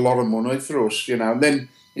that was a lot of money for us, you know. And then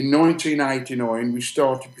in 1989, we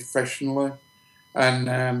started professionally.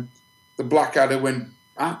 And the Blackadder went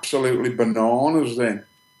absolutely bananas then.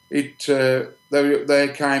 They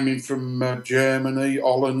came in from Germany,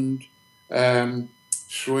 Holland,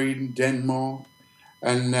 Sweden, Denmark,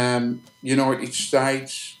 and United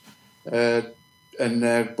States,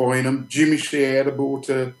 and buying them. Jimmy Sierra bought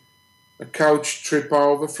a coach trip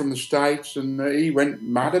over from the States, and he went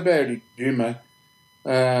mad about it, Jimmy.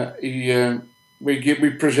 We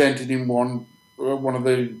presented him one of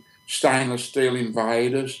the stainless steel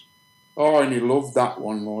Invaders. Oh, and he loved that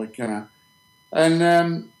one, like, you know.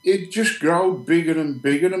 And it just grew bigger and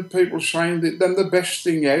bigger, and people saying that them the best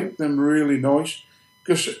thing out, them really nice,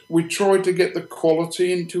 because we tried to get the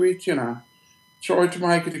quality into it, you know, tried to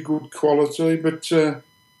make it a good quality, but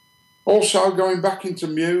also going back into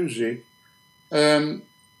music,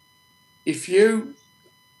 if you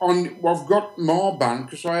I've got my band,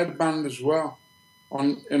 because I had a band as well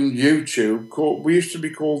on YouTube we used to be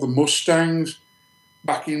called the Mustangs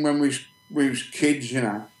back in when we was kids, you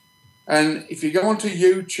know. And if you go onto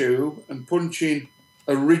YouTube and punch in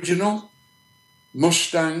original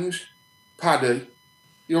Mustangs Paddy,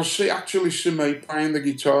 you'll actually see me playing the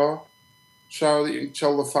guitar, so that you can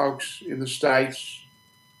tell the folks in the States,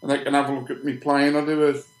 and they can have a look at me playing. I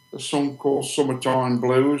do a song called Summertime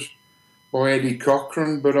Blues by Eddie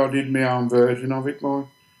Cochran, but I did my own version of it. Like,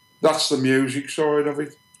 that's the music side of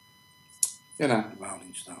it, you know.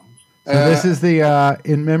 Rolling Stones. So this is the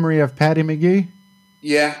In Memory of Paddy McGee?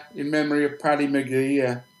 Yeah, in memory of Paddy McGee,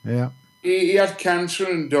 yeah. Yeah. He had cancer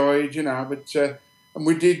and died, you know, but and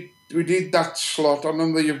we did that slot. I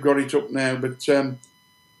don't know you've got it up now, but the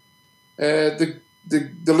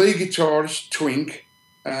lead guitarist Twink,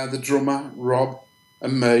 the drummer Rob,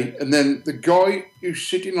 and me, and then the guy who's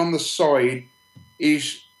sitting on the side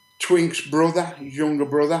is Twink's brother, his younger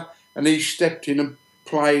brother, and he stepped in and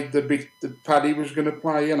played the bit that Paddy was going to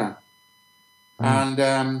play, you know. And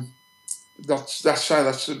that's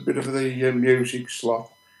a bit of the music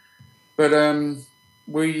slot. But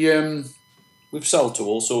we've sold to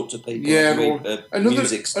all sorts of people. Yeah,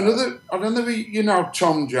 music stars. I don't know if you know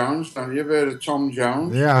Tom Jones. Have you ever heard of Tom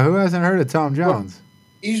Jones? Yeah, who hasn't heard of Tom Jones? Well,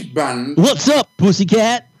 his band. What's up,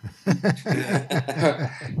 pussycat?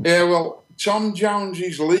 Yeah, well, Tom Jones,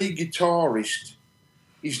 his lead guitarist,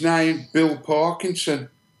 is named Bill Parkinson,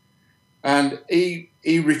 and he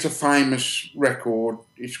wrote a famous record.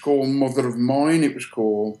 It's called Mother of Mine. It was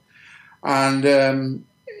called, and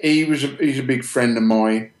he's a big friend of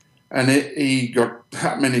mine, and he got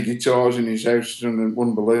that many guitars in his house, it's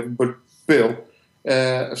unbelievable. But Bill,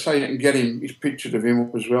 I say you can get his picture of him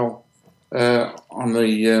up as well on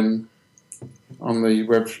the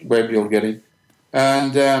web. You'll get him,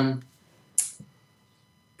 and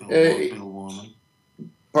Bill Warman.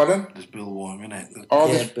 Pardon? There's Bill Warman, isn't there? Oh,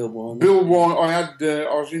 Yeah, Bill Warman. Bill Warman. I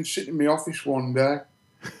was sitting in my office one day,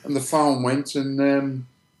 and the phone went, and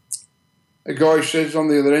a guy says on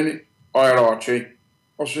the other end, "Hi, Archie."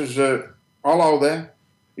 I says, "Hello there."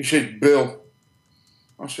 He said, "Bill."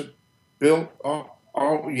 I said, Bill,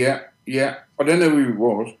 yeah. I don't know who he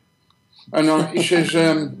was. And he says,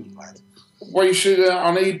 well, he said,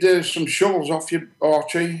 I need some shovels off you,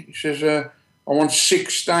 Archie. He says, I want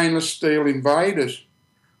 6 stainless steel invaders.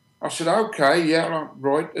 I said, okay, yeah,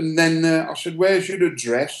 right. And then I said, where's your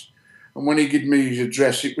address? And when he gave me his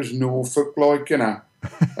address, it was Norfolk, and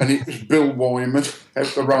it was Bill Wyman out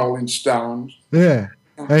the Rolling Stones. Yeah.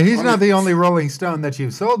 He's not the only Rolling Stone that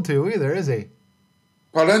you've sold to either, is he?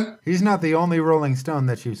 Pardon? He's not the only Rolling Stone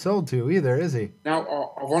that you've sold to either, is he?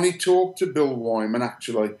 Now, I've only talked to Bill Wyman,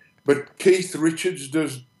 actually, but Keith Richards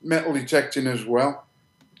does metal detecting as well.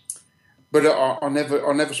 But I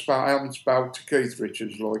haven't spoke to Keith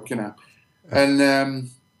Richards, And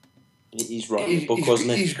he's writing a book,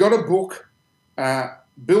 wasn't he? He's got a book.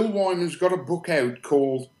 Bill Wyman's got a book out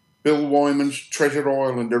called Bill Wyman's Treasure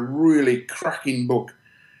Island, a really cracking book.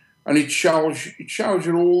 And it shows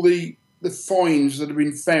you all the finds that have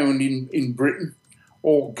been found in Britain,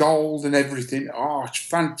 all gold and everything. Oh, it's a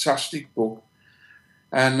fantastic book.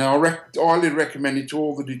 And I highly recommend it to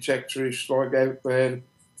all the detectorists out there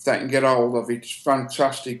if they can get hold of it. It's a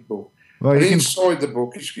fantastic book. Well, and inside the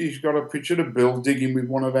book, he's got a picture of Bill digging with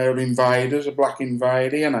one of our invaders, a black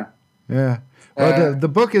invader, Yeah. Well, the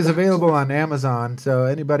book is available on Amazon, so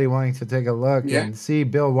anybody wanting to take a look and see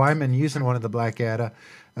Bill Wyman using one of the Blackadder,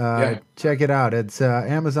 check it out. It's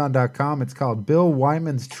Amazon.com. It's called Bill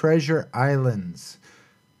Wyman's Treasure Islands.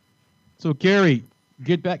 So Gary,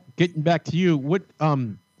 getting back to you. What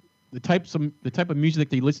the type of music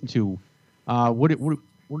that you listen to?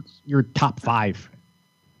 What's your top 5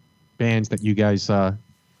 bands that you guys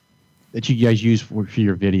use for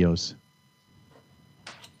your videos?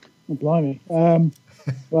 Oh, blimey.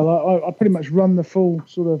 Well, I pretty much run the full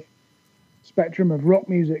sort of spectrum of rock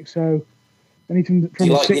music, so anything from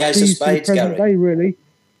the 60s to the present day, really.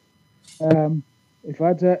 If I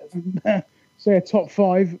had to say a top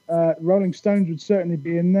 5, Rolling Stones would certainly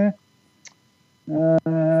be in there.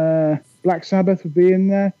 Black Sabbath would be in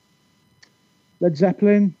there. Led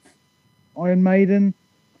Zeppelin, Iron Maiden.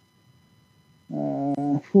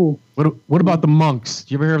 What about the Monks?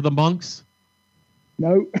 Did you ever hear of the Monks?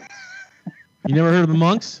 No. You never heard of the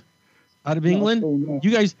Monks out of England? No.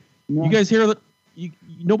 You guys hear the?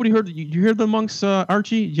 Nobody heard. You hear the Monks,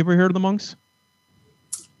 Archie? Did you ever hear of the Monks?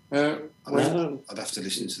 I'd have to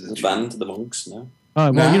listen to the band, the Monks. No.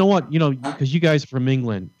 Well, you know what? Because you guys are from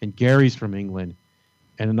England and Gary's from England,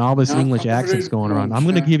 and all this English accent's going around. I'm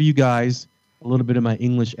going to give you guys a little bit of my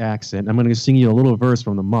English accent. I'm going to sing you a little verse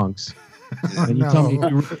from the Monks. And you tell me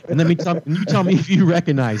you tell me if you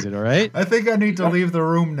recognize it, all right? I think I need to leave the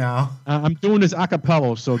room now. I'm doing this a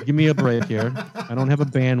cappella, so give me a break here. I don't have a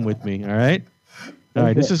band with me, all right? All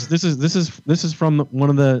right, this is from one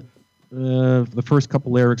of the first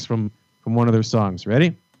couple lyrics from one of their songs.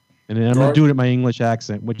 Ready? And then I'm gonna do it in my English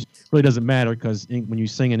accent, which really doesn't matter because when you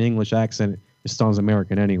sing an English accent, it sounds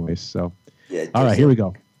American anyways. So, all right, here we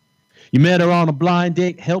go. You met her on a blind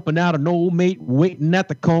date, helping out an old mate, waiting at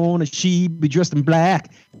the corner. She'd be dressed in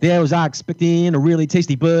black. There was I expecting a really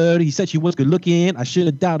tasty bird. He said she was good looking. I should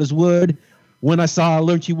have doubted his word. When I saw her,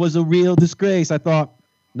 learned she was a real disgrace. I thought,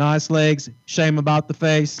 nice legs, shame about the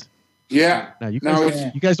face. Yeah. Now you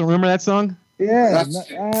guys don't remember that song? Yeah,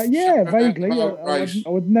 vaguely. I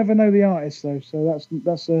would never know the artist though, so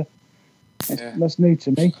that's new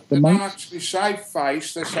to me. They don't actually say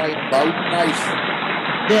face; they say boat race.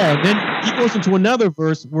 Yeah, and then he goes into another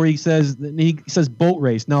verse where he says boat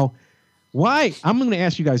race. Now, why? I'm going to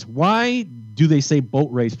ask you guys, why do they say boat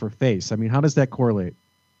race for face? I mean, how does that correlate?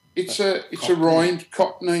 It's a rhymed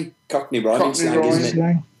Cockney rhyming slang, isn't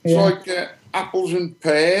it? It's like apples and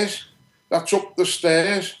pears. That's up the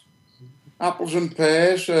stairs. Apples and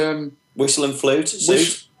pears. Whistle and flute.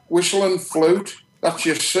 Whistle and flute. That's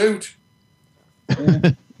your suit.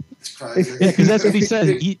 Yeah. Because that's what he says.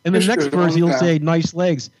 In the next verse, he'll say, nice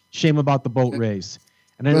legs, shame about the boat race.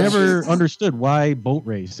 And I never understood why boat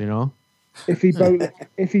race, If he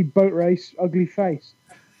boat race, ugly face.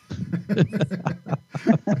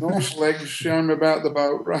 Nice legs, shame about the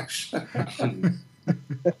boat race. All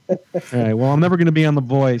right, well, I'm never going to be on The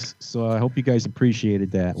Voice, so I hope you guys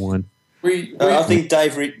appreciated that one. I think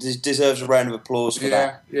Dave deserves a round of applause for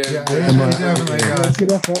that. Yeah, definitely does.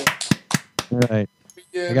 Good effort. All right.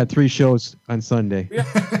 I got 3 shows on Sunday.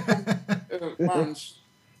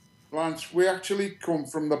 Lance, we actually come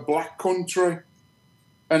from the Black Country,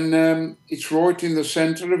 and it's right in the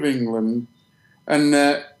centre of England, and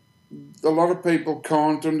a lot of people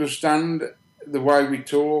can't understand the way we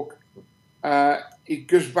talk. It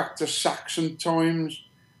goes back to Saxon times,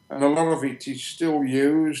 and a lot of it is still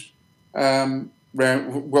used.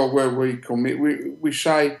 well, where we come, we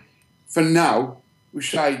say, for now, we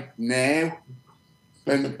say now,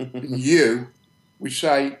 and you, we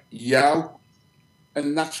say yo,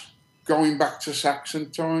 and that's going back to Saxon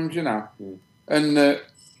times, you know. And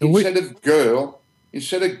instead of girl, we'd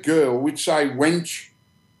say wench.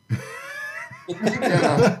 You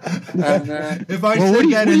know, and, if I said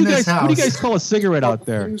that in this house, what do you guys call a cigarette out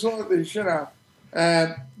there? Things like this, you know.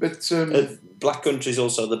 Black Country's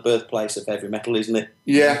also the birthplace of heavy metal, isn't it?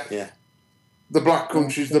 Yeah. Yeah. The Black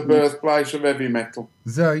Country's the birthplace of heavy metal.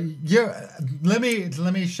 So let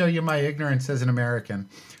me show you my ignorance as an American.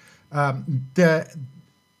 The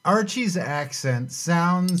Archie's accent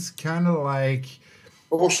sounds kind of like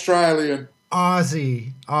Australian.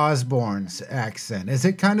 Ozzy Osbourne's accent. Is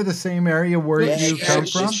it kind of the same area where you come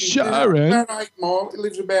from? Sharon. He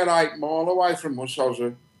lives about 8 miles away from us,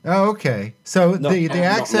 Ozzy. Oh, okay. So the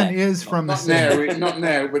accent is from the same. Not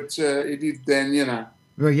now, but it did then, you know.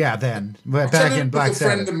 Well, yeah, then. But back in Black Sabbath.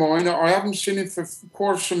 A friend of mine, I haven't seen him for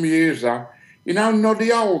quite some years now. You know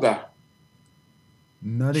Noddy Older?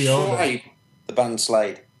 Noddy Older. Slade. The band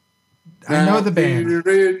Slade. I know the band. Here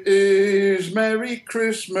it is, Merry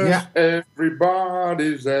Christmas, yeah.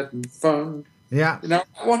 Everybody's having fun. Yeah. You know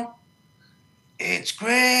that one? It's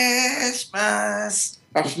Christmas.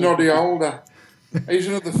 That's Noddy Older. He's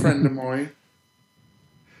another friend of mine.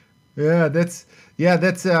 Yeah, I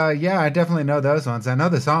definitely know those ones. I know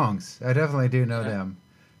the songs. I definitely do know them.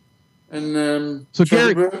 And so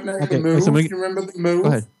Gary, the Move. You remember the Move? Go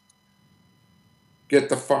ahead. Get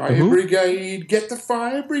the fire brigade, get the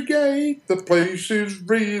fire brigade. The place is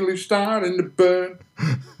really starting to burn.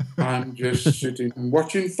 I'm just sitting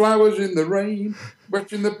watching flowers in the rain,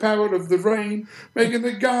 watching the power of the rain, making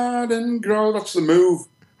the garden grow. That's the Move.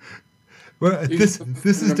 Well, this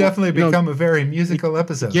has definitely become a very musical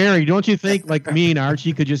episode. Gary, don't you think like me and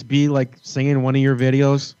Archie could just be like singing one of your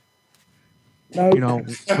videos? No. You know,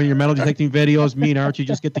 when your metal detecting videos, me and Archie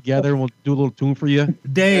just get together and we'll do a little tune for you.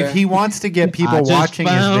 Dave, he wants to get people watching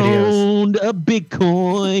his videos. A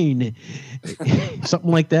Bitcoin. Something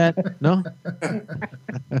like that. No?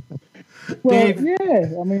 Well, Dave,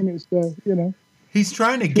 yeah. I mean, it's you know. He's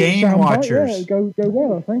trying to gain watchers. Yeah, go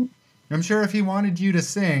well, I think. I'm sure if he wanted you to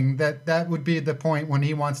sing, that would be the point when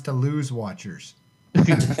he wants to lose watchers.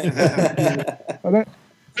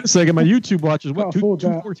 It's like my YouTube watchers, what,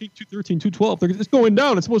 214, 213, 212. It's going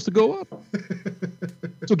down. It's supposed to go up.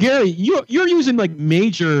 So, Gary, you're using like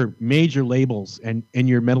major labels and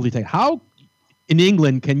your metal detect. How in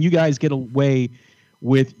England can you guys get away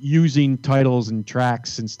with using titles and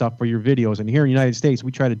tracks and stuff for your videos? And here in the United States,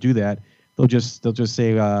 we try to do that. They'll just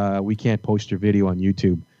say we can't post your video on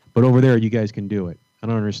YouTube. But over there, you guys can do it. I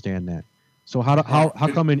don't understand that. So how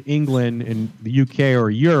come in England and the UK or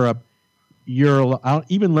Europe,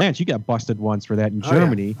 even Lance, you got busted once for that in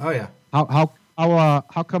Germany. Oh yeah.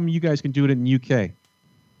 How come you guys can do it in the UK?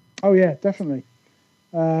 Oh yeah, definitely.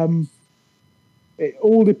 It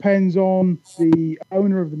all depends on the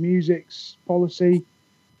owner of the music's policy.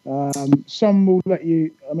 Some will let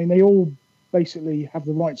you. I mean, they all basically have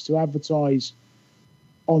the rights to advertise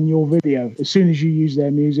on your video as soon as you use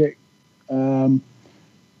their music. Some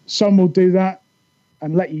will do that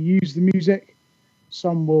and let you use the music.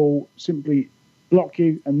 Some will simply block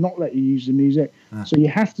you and not let you use the music. So you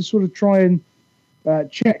have to sort of try and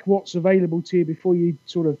check what's available to you before you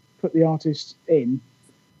sort of put the artist in.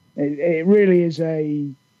 It really is a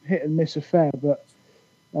hit and miss affair, but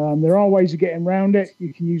there are ways of getting around it.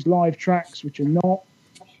 You can use live tracks which are not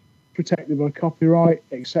protected by copyright,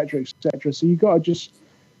 etc., etc. So you've got to just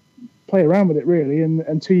play around with it really, and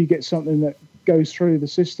until you get something that goes through the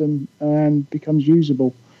system and becomes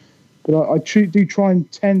usable. But I do try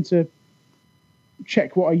and tend to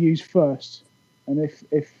check what I use first, and if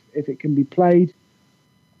it can be played,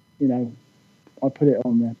 you know, I put it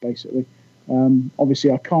on there basically.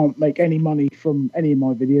 Obviously, I can't make any money from any of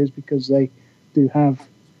my videos because they do have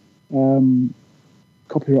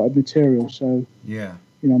copyrighted material. So yeah,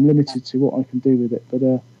 you know, I'm limited to what I can do with it. But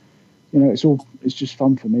you know, it's just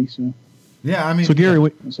fun for me. So yeah, I mean, so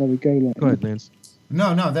Gary, that's how we go. Like, go ahead, Lance.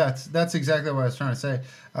 No, that's exactly what I was trying to say.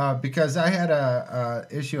 Because I had a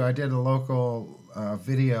issue. I did a local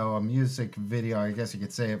video, a music video, I guess you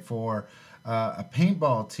could say it, for a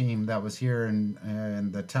paintball team that was here in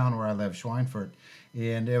the town where I live, Schweinfurt,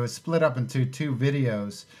 and it was split up into two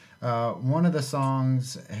videos. One of the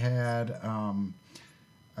songs had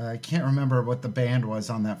I can't remember what the band was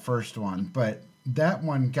on that first one, but that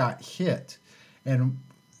one got hit, and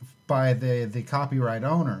by the copyright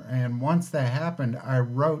owner. And once that happened, I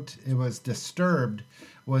wrote, it was Disturbed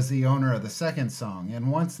was the owner of the second song. And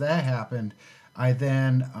once that happened, I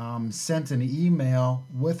then sent an email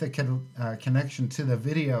with a connection to the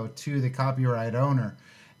video to the copyright owner,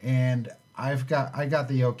 and I got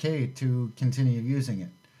the okay to continue using it.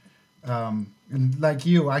 And like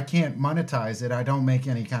you, I can't monetize it. I don't make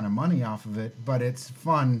any kind of money off of it, but it's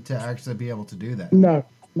fun to actually be able to do that. No.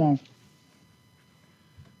 But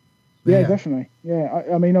Yeah, definitely. Yeah,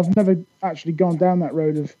 I mean, I've never actually gone down that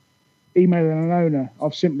road of emailing an owner.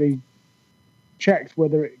 I've simply checked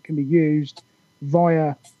whether it can be used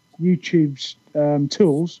via YouTube's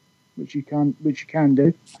tools, which you can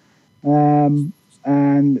do.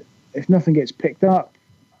 And if nothing gets picked up,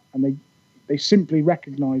 and they simply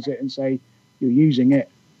recognise it and say you're using it,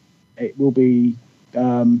 it will be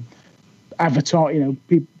advertised. You know,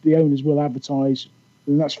 the owners will advertise.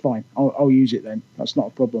 Then that's fine. I'll use it then. That's not a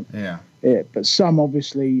problem. Yeah. But some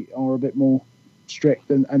obviously are a bit more strict,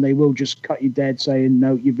 and they will just cut you dead, saying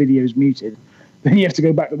no, your video's muted. Then you have to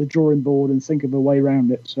go back to the drawing board and think of a way around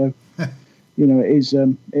it. So, you know, it is a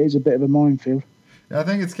bit of a minefield. I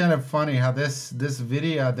think it's kind of funny how this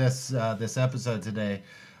video, this episode today,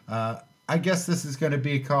 I guess this is going to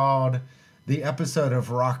be called the episode of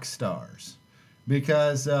Rock Stars,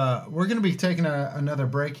 because we're going to be taking another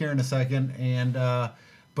break here in a second, and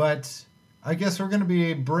but I guess we're going to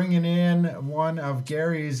be bringing in one of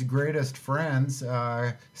Gary's greatest friends.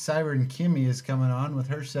 Siren Kimmy is coming on with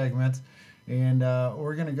her segment, and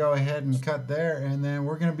we're going to go ahead and cut there, and then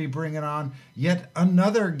we're going to be bringing on yet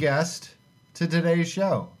another guest to today's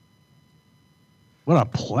show. What a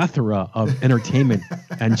plethora of entertainment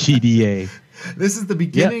and GDA. This is the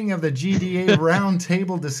beginning of the GDA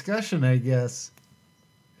roundtable discussion, I guess.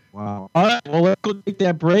 Wow. All right. Well, let's go take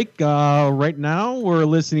that break. Right now, we're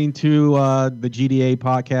listening to the GDA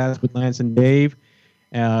podcast with Lance and Dave.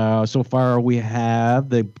 So far, we have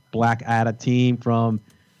the Black Ada team from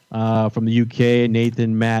the UK,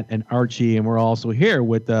 Nathan, Matt, and Archie. And we're also here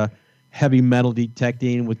with Heavy Metal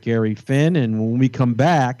Detecting with Gary Fenn. And when we come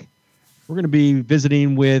back, we're going to be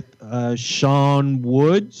visiting with Sean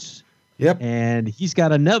Woods. Yep. And he's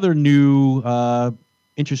got another new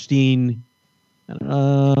interesting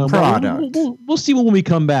product. We'll see when we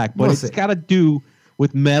come back, but It's got to do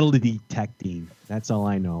with metal detecting. That's all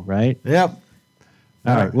I know, right? Yep.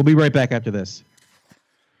 All right. We'll be right back after this.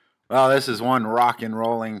 Well, this is one rock and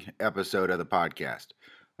rolling episode of the podcast.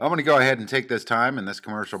 I'm going to go ahead and take this time in this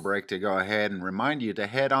commercial break to go ahead and remind you to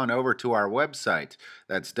head on over to our website.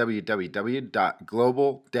 That's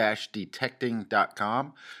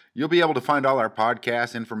www.global-detecting.com. You'll be able to find all our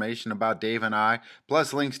podcast information about Dave and I,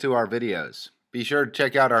 plus links to our videos. Be sure to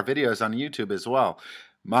check out our videos on YouTube as well.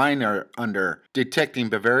 Mine are under Detecting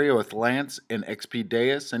Bavaria with Lance and XP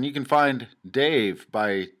Deus, and you can find Dave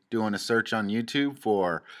by doing a search on YouTube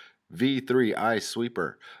for V3 Eye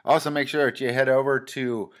Sweeper. Also, make sure that you head over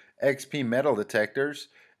to XP Metal Detectors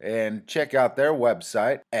and check out their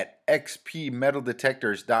website at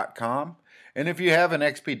xpmetaldetectors.com. And if you have an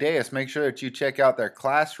XP Deus, make sure that you check out their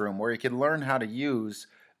classroom where you can learn how to use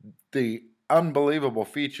the unbelievable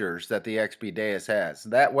features that the XP Deus has.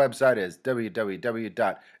 That website is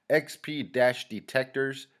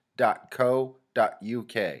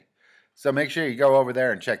www.xp-detectors.co.uk. So make sure you go over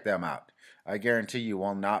there and check them out. I guarantee you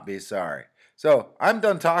will not be sorry. So I'm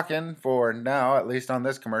done talking for now, at least on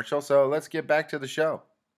this commercial, so let's get back to the show.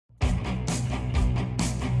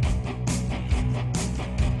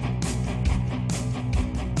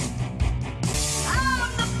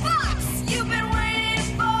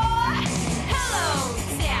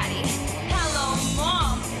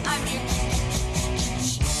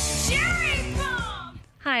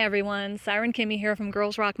 Hi everyone, Siren Kimmy here from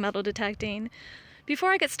Girls Rock Metal Detecting.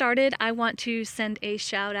 Before I get started, I want to send a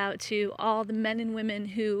shout out to all the men and women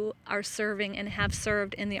who are serving and have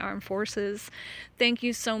served in the armed forces. Thank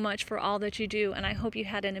you so much for all that you do, and I hope you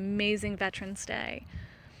had an amazing Veterans Day.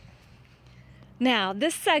 Now,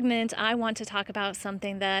 this segment, I want to talk about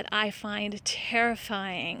something that I find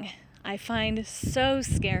terrifying. I find so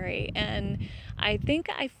scary, and I think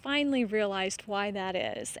I finally realized why that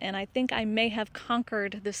is, and I think I may have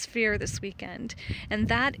conquered this fear this weekend, and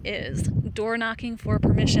that is door knocking for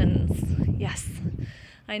permissions. Yes,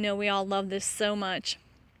 I know we all love this so much.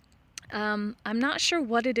 I'm not sure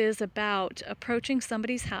what it is about approaching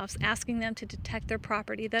somebody's house, asking them to detect their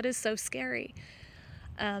property that is so scary.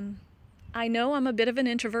 I know I'm a bit of an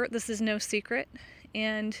introvert, this is no secret,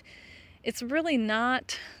 and it's really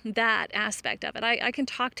not that aspect of it. I can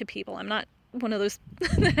talk to people. I'm not one of those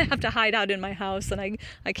that have to hide out in my house and I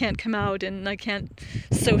can't come out and I can't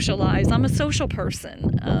socialize. I'm a social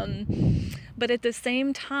person. But at the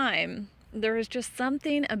same time, there is just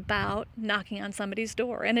something about knocking on somebody's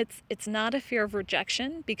door, and it's not a fear of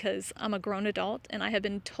rejection, because I'm a grown adult and I have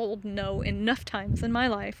been told no enough times in my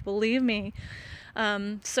life, believe me.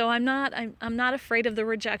 So I'm not afraid of the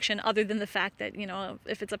rejection, other than the fact that, you know,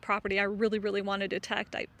 if it's a property I really, really want to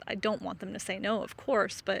detect, I don't want them to say no, of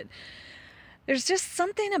course, but there's just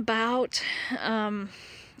something about, I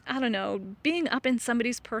don't know, being up in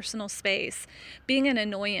somebody's personal space, being an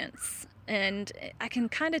annoyance. And I can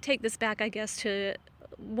kind of take this back, I guess, to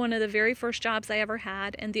one of the very first jobs I ever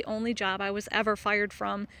had, and the only job I was ever fired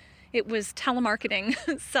from. It was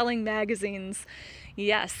telemarketing, selling magazines.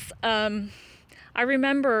 Yes. I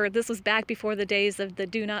remember this was back before the days of the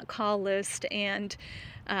do not call list, and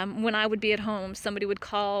when I would be at home, somebody would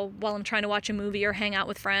call while I'm trying to watch a movie or hang out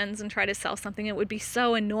with friends and try to sell something. It would be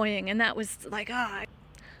so annoying, and that was like,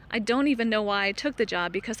 I don't even know why I took the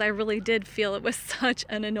job, because I really did feel it was such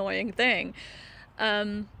an annoying thing.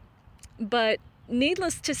 But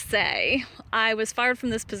needless to say, I was fired from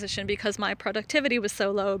this position because my productivity was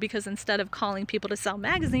so low, because instead of calling people to sell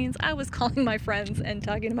magazines, I was calling my friends and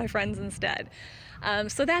talking to my friends instead.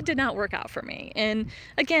 So that did not work out for me. And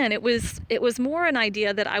again, it was more an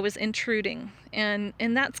idea that I was intruding. And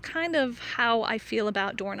that's kind of how I feel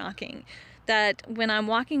about door knocking. That when I'm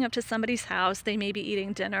walking up to somebody's house, they may be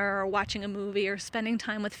eating dinner or watching a movie or spending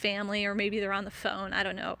time with family, or maybe they're on the phone, I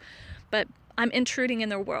don't know. But I'm intruding in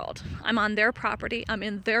their world. I'm on their property, I'm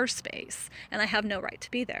in their space, and I have no right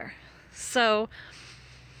to be there. So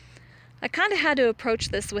I kind of had to approach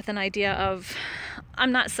this with an idea of,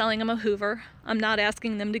 I'm not selling them a Hoover. I'm not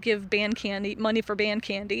asking them to give money for band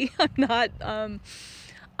candy.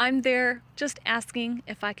 I'm there just asking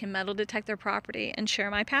if I can metal detect their property and share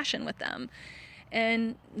my passion with them.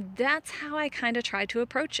 And that's how I kind of tried to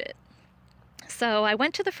approach it. So I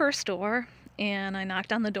went to the first door and I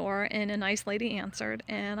knocked on the door, and a nice lady answered,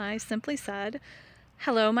 and I simply said,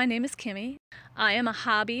 "Hello, my name is Kimmy. I am a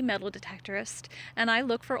hobby metal detectorist, and I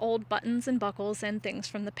look for old buttons and buckles and things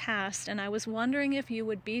from the past, and I was wondering if you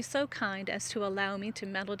would be so kind as to allow me to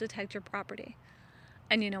metal detect your property."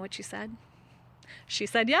 And you know what she said? She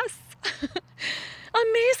said yes.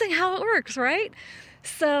 Amazing how it works, right?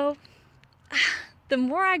 So the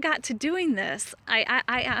more I got to doing this, I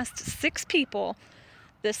asked 6 people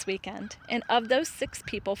this weekend, and of those 6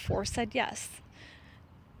 people, 4 said yes.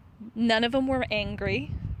 None of them were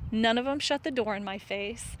angry. None of them shut the door in my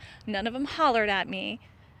face. None of them hollered at me.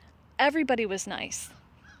 Everybody was nice.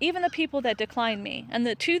 Even the people that declined me. And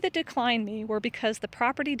the 2 that declined me were because the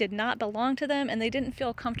property did not belong to them and they didn't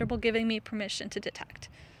feel comfortable giving me permission to detect.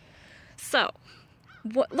 So,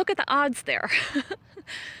 look at the odds there.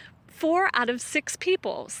 4 out of 6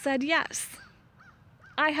 people said yes.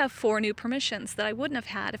 I have 4 new permissions that I wouldn't have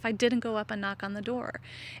had if I didn't go up and knock on the door.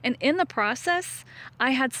 And in the process,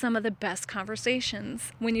 I had some of the best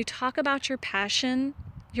conversations. When you talk about your passion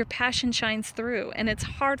shines through, and it's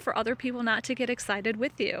hard for other people not to get excited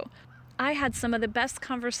with you. I had some of the best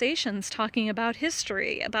conversations talking about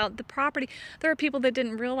history, about the property. There are people that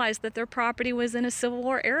didn't realize that their property was in a Civil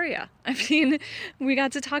War area. I mean, we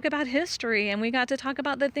got to talk about history, and we got to talk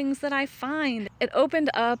about the things that I find. It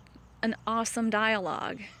opened up an awesome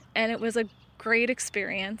dialogue, and it was a great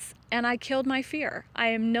experience, and I killed my fear. I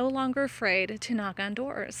am no longer afraid to knock on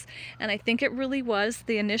doors. And I think it really was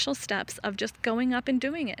the initial steps of just going up and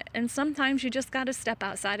doing it. And sometimes you just got to step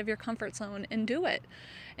outside of your comfort zone and do it.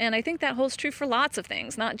 And I think that holds true for lots of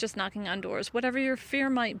things, not just knocking on doors, whatever your fear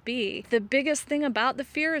might be. The biggest thing about the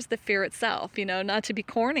fear is the fear itself, you know, not to be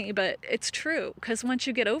corny, but it's true. Because once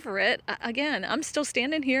you get over it, again, I'm still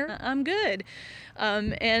standing here, I'm good.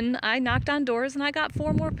 And I knocked on doors and I got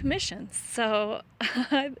 4 more permissions. So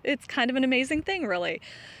it's kind of an amazing thing, really.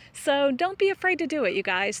 So don't be afraid to do it, you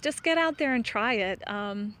guys. Just get out there and try it.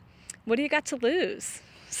 What do you got to lose?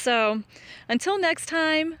 So until next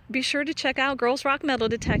time, be sure to check out Girls Rock Metal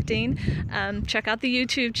Detecting. Check out the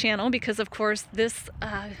YouTube channel, because of course this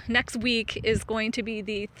next week is going to be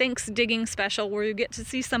the Thanks Digging special, where you get to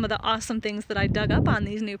see some of the awesome things that I dug up on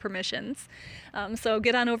these new permissions. So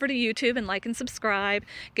get on over to YouTube and like and subscribe.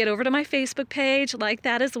 Get over to my Facebook page, like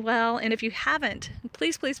that as well. And if you haven't,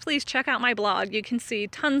 please, please, please check out my blog. You can see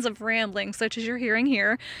tons of rambling, such as you're hearing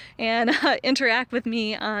here, and interact with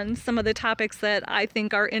me on some of the topics that I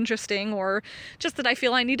think are interesting, or just that I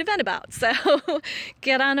feel I need to vent about. So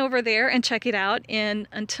get on over there and check it out. And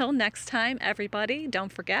until next time, everybody,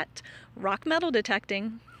 don't forget, rock metal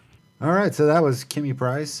detecting. All right, so that was Kimmy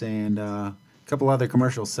Price, and a couple other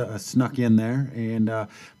commercials snuck in there. And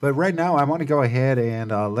but right now, I want to go ahead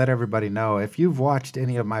and let everybody know, if you've watched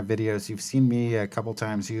any of my videos, you've seen me a couple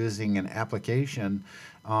times using an application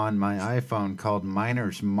on my iPhone called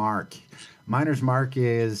Miner's Mark. Miner's Mark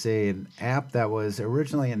is an app that was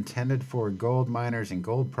originally intended for gold miners and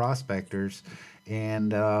gold prospectors.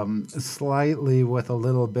 And slightly with a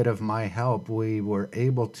little bit of my help, we were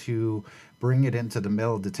able to bring it into the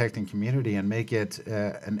metal detecting community and make it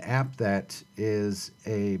an app that is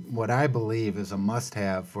what I believe is a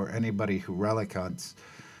must-have for anybody who relic hunts,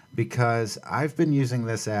 because I've been using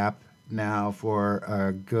this app now for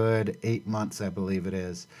a good 8 months, I believe it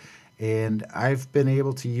is. And I've been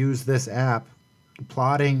able to use this app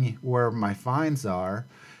plotting where my finds are.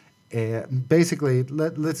 Basically,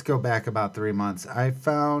 let's go back about 3 months. I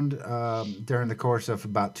found during the course of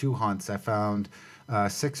about 2 hunts, I found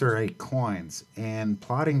 6 or 8 coins, and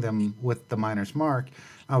plotting them with the Miner's Mark,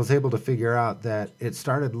 I was able to figure out that it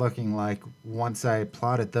started looking like, once I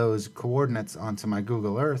plotted those coordinates onto my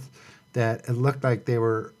Google Earth, that it looked like they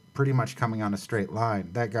were pretty much coming on a straight line.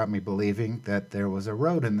 That got me believing that there was a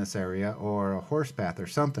road in this area or a horse path or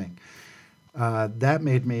something. That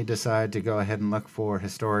made me decide to go ahead and look for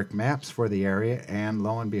historic maps for the area, and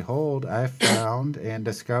lo and behold, I found and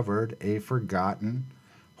discovered a forgotten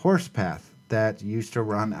horse path that used to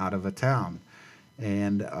run out of a town.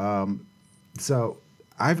 And so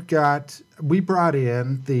we brought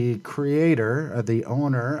in the creator, the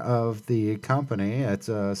owner of the company. It's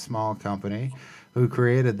a small company who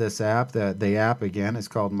created this app. The app, again, is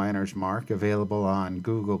called Miner's Mark, available on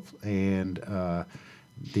Google and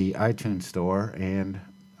the iTunes store, and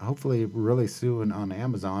hopefully really soon on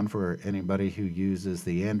Amazon for anybody who uses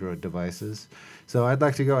the Android devices. So I'd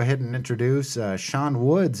like to go ahead and introduce Sean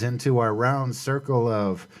Woods into our round circle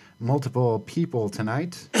of multiple people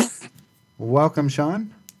tonight. Welcome,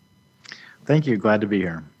 Sean. Thank you. Glad to be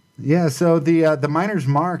here. Yeah, so the Miner's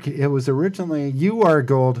Mark, it was originally, you are a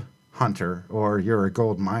gold hunter, or you're a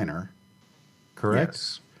gold miner, correct?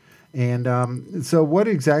 Yes. And so what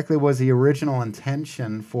exactly was the original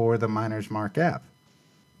intention for the Miner's Mark app?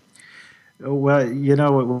 Well,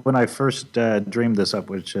 when I first dreamed this up,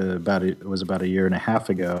 which was about a year and a half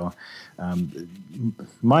ago,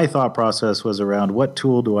 my thought process was around, what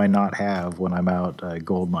tool do I not have when I'm out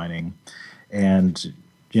gold mining? And,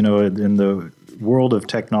 in the world of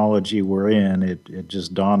technology we're in, it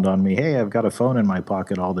just dawned on me, hey, I've got a phone in my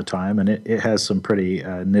pocket all the time, and it has some pretty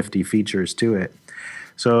nifty features to it.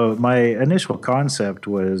 So my initial concept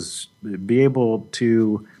was be able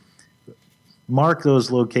to mark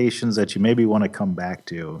those locations that you maybe want to come back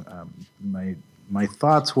to. My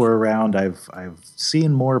thoughts were around, I've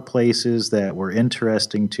seen more places that were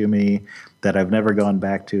interesting to me that I've never gone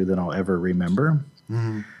back to than I'll ever remember.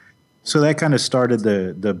 Mm-hmm. So that kind of started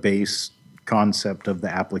the base concept of the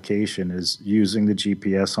application, is using the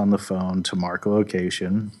GPS on the phone to mark a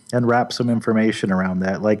location and wrap some information around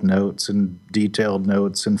that, like notes and detailed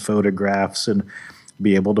notes and photographs, and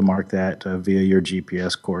be able to mark that via your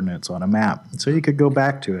GPS coordinates on a map. So you could go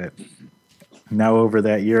back to it. Now, over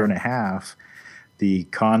that year and a half, the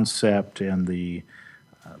concept and the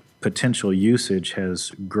potential usage has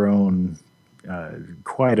grown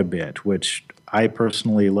quite a bit, which I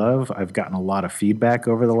personally love. I've gotten a lot of feedback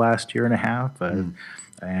over the last year and a half,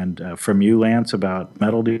 and from you, Lance, about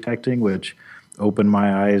metal detecting, which opened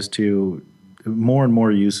my eyes to more and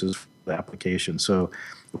more uses for the application. So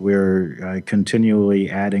we're continually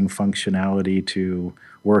adding functionality to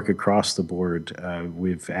work across the board.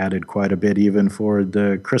 We've added quite a bit even for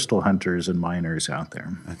the crystal hunters and miners out there.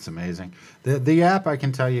 That's amazing. The app, I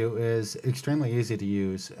can tell you, is extremely easy to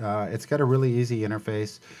use. It's got a really easy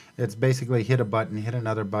interface. It's basically hit a button, hit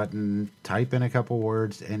another button, type in a couple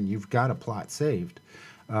words, and you've got a plot saved,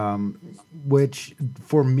 which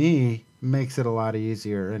for me makes it a lot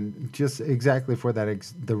easier. And just exactly for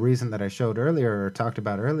that, the reason that I showed earlier or talked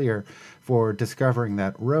about earlier for discovering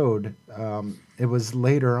that road, it was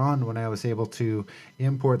later on when I was able to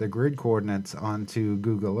import the grid coordinates onto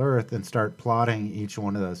Google Earth and start plotting each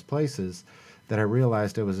one of those places that I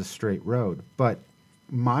realized it was a straight road. But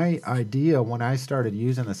my idea when I started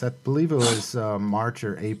using this, I believe it was March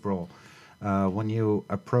or April, when you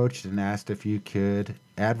approached and asked if you could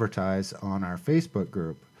advertise on our Facebook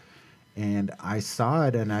group. And I saw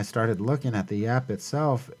it and I started looking at the app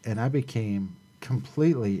itself, and I became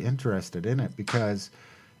completely interested in it because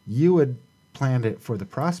you had planned it for the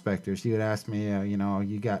prospectors. You had asked me,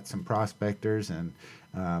 you got some prospectors and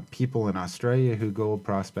people in Australia who gold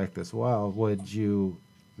prospect as well. Would you,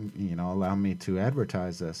 allow me to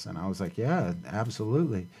advertise this? And I was like, yeah,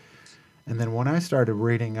 absolutely. And then when I started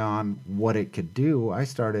reading on what it could do, I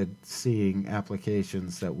started seeing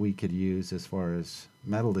applications that we could use as far as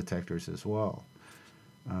metal detectors as well.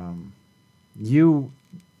 You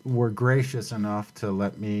were gracious enough to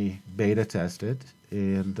let me beta test it,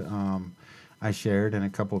 and I shared in a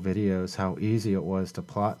couple videos how easy it was to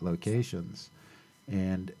plot locations.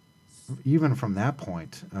 And even from that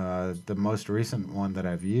point, the most recent one that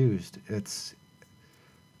I've used, it's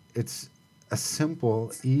a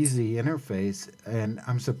simple, easy interface, and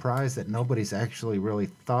I'm surprised that nobody's actually really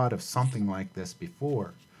thought of something like this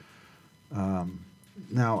before.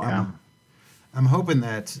 Now, I'm hoping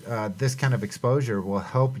that this kind of exposure will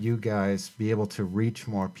help you guys be able to reach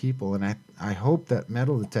more people, and I hope that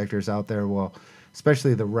metal detectors out there will,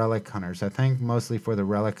 especially the relic hunters. I think mostly for the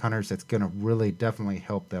relic hunters, it's going to really definitely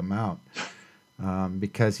help them out,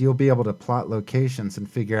 because you'll be able to plot locations and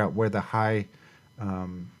figure out where the high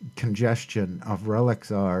congestion of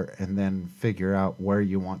relics are, and then figure out where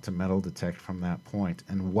you want to metal detect from that point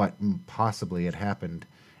and what possibly had happened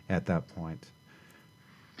at that point.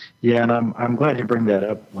 Yeah, and I'm glad you bring that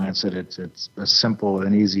up, Lance. That it's a simple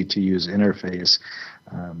and easy to use interface.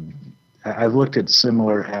 Um, I've looked at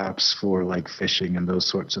similar apps for like fishing and those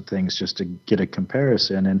sorts of things just to get a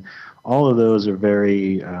comparison, and all of those are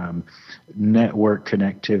very network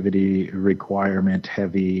connectivity requirement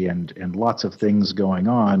heavy, and lots of things going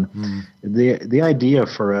on. The idea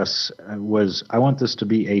for us was, I want this to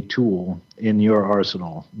be a tool in your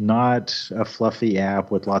arsenal, not a fluffy app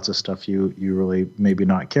with lots of stuff you really maybe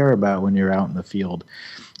not care about when you're out in the field.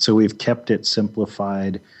 So we've kept it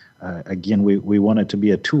simplified. Again, we want it to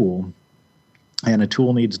be a tool, and a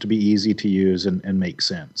tool needs to be easy to use and make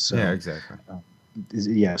sense. So, Yeah, exactly.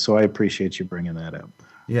 So I appreciate you bringing that up.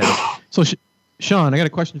 Yeah. So, Sean, I got a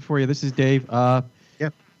question for you. This is Dave.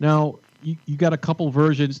 Yep. Now, you got a couple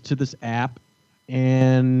versions to this app,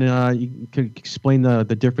 and you could explain the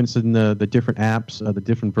difference in the different apps, the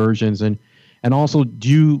different versions, and also, do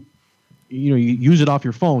you use it off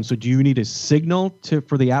your phone? So, do you need a signal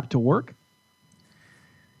for the app to work?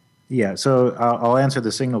 Yeah, so I'll answer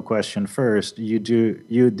the signal question first.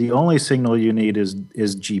 The only signal you need is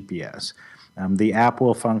GPS. The app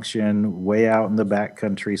will function way out in the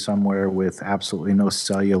backcountry somewhere with absolutely no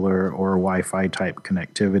cellular or Wi-Fi type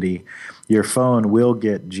connectivity. Your phone will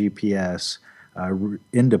get GPS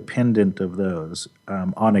independent of those.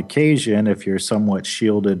 On occasion, if you're somewhat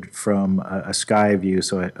shielded from a sky view,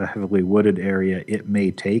 so a heavily wooded area, it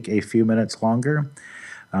may take a few minutes longer.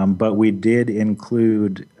 But we did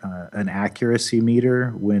include an accuracy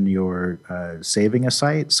meter when you're saving a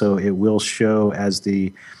site, so it will show as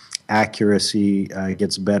the accuracy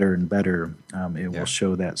gets better and better. It will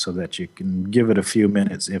show that, so that you can give it a few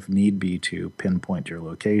minutes if need be to pinpoint your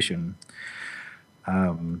location.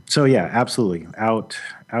 So yeah, absolutely. Out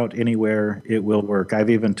anywhere, it will work. I've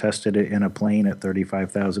even tested it in a plane at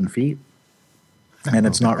 35,000 feet. And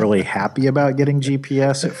it's not really happy about getting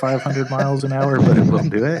GPS at 500 miles an hour, but it will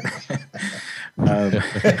do it.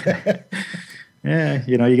 Yeah,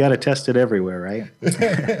 you got to test it everywhere, right?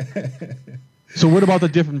 So what about the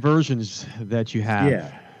different versions that you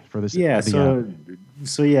have for this? Yeah,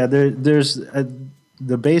 there's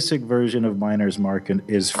the basic version of Miner's Mark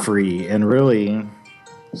is free, and really,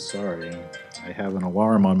 sorry, I have an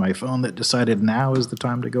alarm on my phone that decided now is the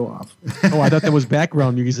time to go off. Oh, I thought that was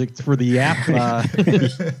background music for the app. I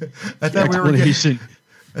thought we were getting,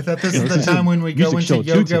 I thought this is the time when we go into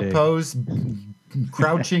yoga pose,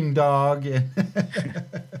 crouching dog.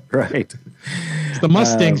 Right. It's the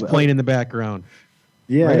Mustangs playing in the background.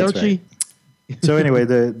 Yeah, right, Archie? Right. So anyway,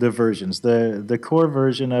 the versions, the core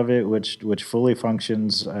version of it, which fully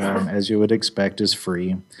functions as you would expect, is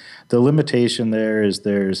free. The limitation there is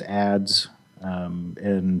there's ads,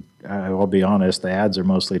 and I'll be honest, the ads are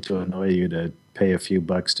mostly to annoy you to pay a few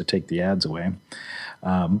bucks to take the ads away.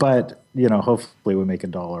 But hopefully we make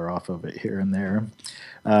 $1 off of it here and there.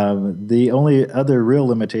 The only other real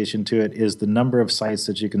limitation to it is the number of sites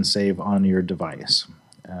that you can save on your device.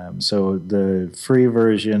 So the free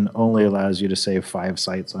version only allows you to save 5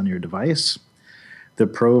 sites on your device. The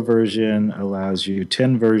Pro version allows you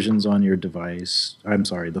 10 versions on your device. I'm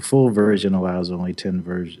sorry, the full version allows only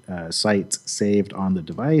 10 sites saved on the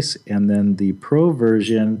device. And then the Pro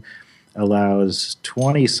version allows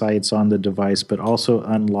 20 sites on the device, but also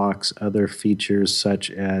unlocks other features such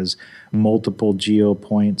as multiple geo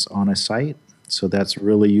points on a site. So that's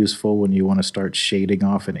really useful when you want to start shading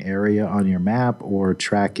off an area on your map or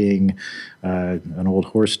tracking an old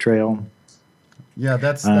horse trail. Yeah,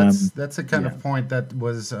 that's a kind of point that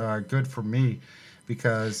was good for me,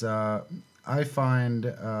 because I find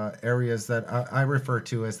areas that I refer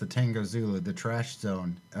to as the Tango Zulu, the trash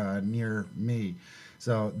zone, near me.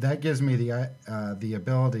 So that gives me the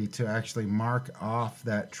ability to actually mark off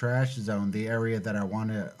that trash zone, the area that I want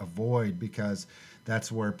to avoid, because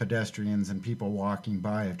that's where pedestrians and people walking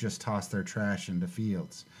by have just tossed their trash into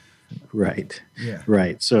fields. Right. Yeah.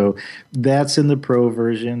 Right. So that's in the pro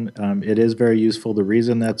version. It is very useful. The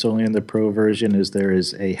reason that's only in the pro version is there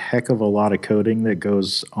is a heck of a lot of coding that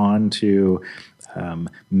goes on to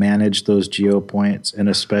manage those geopoints, and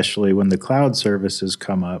especially when the cloud services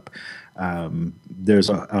come up, there's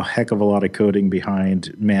a heck of a lot of coding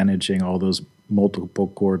behind managing all those multiple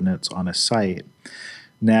coordinates on a site.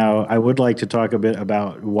 Now, I would like to talk a bit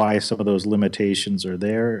about why some of those limitations are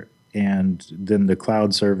there, and then the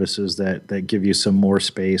cloud services that give you some more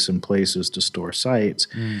space and places to store sites.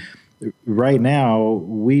 Right now,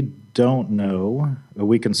 we don't know.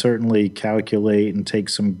 We can certainly calculate and take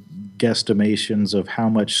some guesstimations of how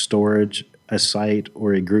much storage a site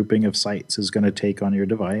or a grouping of sites is going to take on your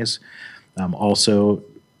device. Also,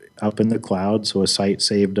 up in the cloud, so a site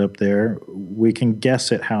saved up there, we can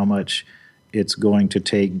guess at how much it's going to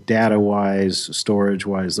take data-wise,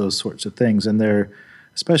 storage-wise, those sorts of things. And there,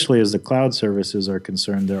 especially as the cloud services are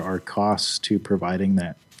concerned, there are costs to providing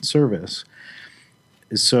that service.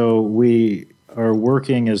 So we are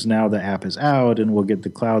working as now the app is out, and we'll get the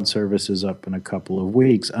cloud services up in a couple of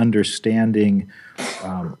weeks, understanding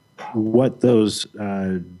what those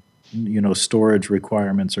storage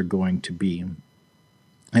requirements are going to be,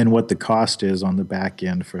 and what the cost is on the back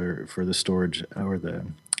end for the storage or the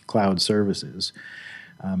cloud services.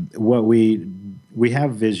 What we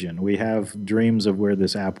have vision, we have dreams of where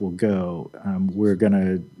this app will go. We're going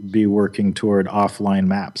to be working toward offline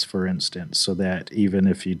maps, for instance, so that even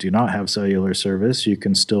if you do not have cellular service, you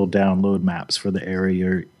can still download maps for the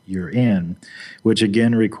area you're in, which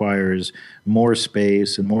again requires more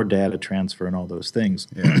space and more data transfer and all those things.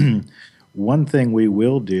 Yeah. One thing we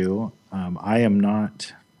will do, I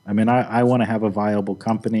want to have a viable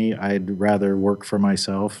company. I'd rather work for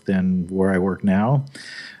myself than where I work now.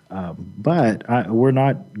 But we're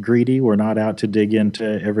not greedy. We're not out to dig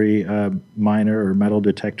into every miner or metal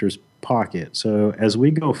detector's pocket. So as we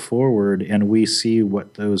go forward and we see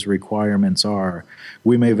what those requirements are,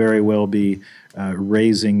 we may very well be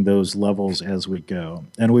raising those levels as we go.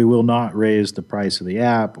 And we will not raise the price of the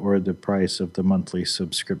app or the price of the monthly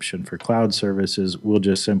subscription for cloud services. We'll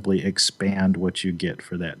just simply expand what you get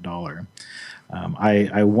for that dollar.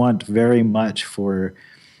 I want very much for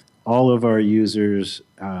all of our users,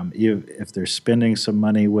 if they're spending some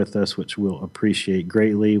money with us, which we'll appreciate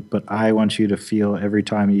greatly, but I want you to feel every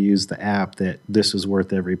time you use the app that this is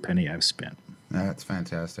worth every penny I've spent. That's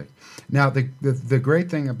fantastic. Now, the great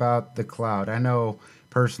thing about the cloud, I know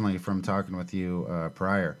personally from talking with you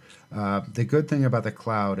prior, the good thing about the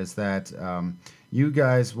cloud is that you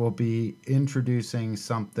guys will be introducing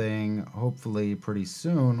something hopefully pretty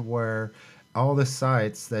soon where all the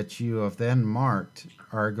sites that you have then marked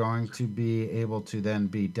are going to be able to then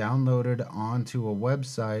be downloaded onto a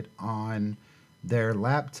website on their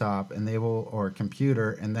laptop and they will, or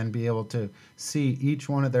computer, and then be able to see each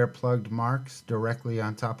one of their plugged marks directly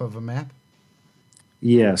on top of a map?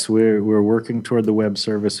 Yes, we're working toward the web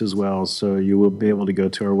service as well. So you will be able to go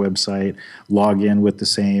to our website, log in with the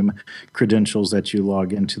same credentials that you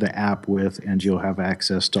log into the app with, and you'll have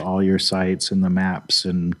access to all your sites and the maps,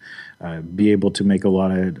 and be able to make a lot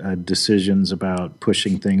of decisions about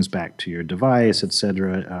pushing things back to your device,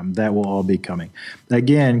 etc. That will all be coming.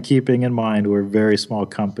 Again, keeping in mind we're a very small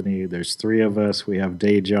company. There's 3 of us. We have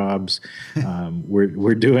day jobs.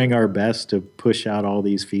 We're doing our best to push out all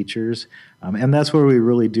these features. And that's where we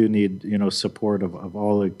really do need, support of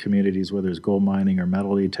all the communities, whether it's gold mining or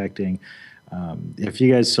metal detecting. If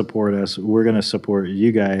you guys support us, we're going to support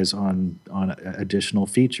you guys on additional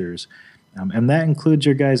features. And that includes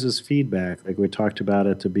your guys' feedback. Like we talked about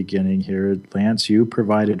at the beginning here, Lance, you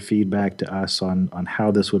provided feedback to us on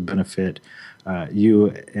how this would benefit you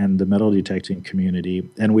and the metal detecting community.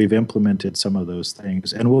 And we've implemented some of those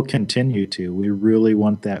things, and we'll continue to. We really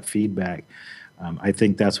want that feedback. I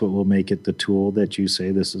think that's what will make it the tool that you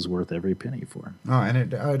say this is worth every penny for. Oh,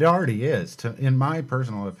 and it already is. In my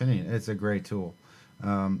personal opinion, it's a great tool.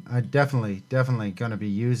 I definitely going to be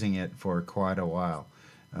using it for quite a while,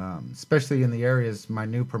 especially in the areas, my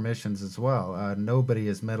new permissions as well. Nobody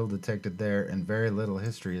is metal detected there, and very little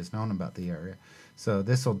history is known about the area. So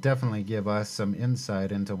this will definitely give us some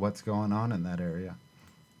insight into what's going on in that area.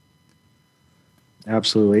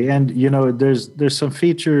 Absolutely. And there's some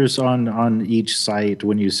features on each site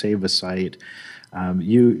when you save a site.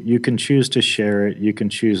 You can choose to share it, you can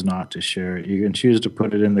choose not to share it, you can choose to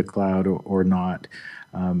put it in the cloud or not.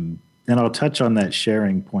 And I'll touch on that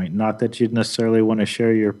sharing point. Not that you necessarily want to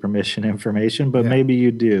share your permission information, but maybe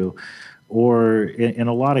you do. or in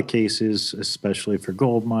a lot of cases, especially for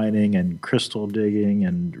gold mining and crystal digging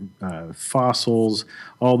and fossils,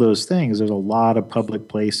 all those things, there's a lot of public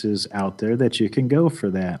places out there that you can go for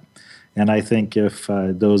that. And I think if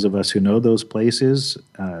those of us who know those places,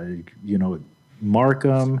 mark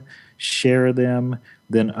them, share them,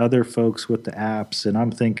 then other folks with the apps, and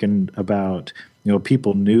I'm thinking about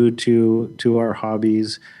people new to our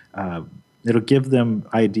hobbies. It'll give them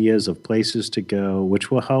ideas of places to go, which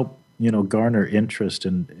will help garner interest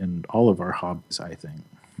in all of our hobbies, I think.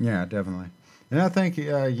 Yeah, definitely. And I think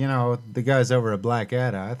the guys over at Black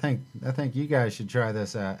Ada. I think you guys should try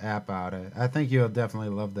this app out. I think you'll definitely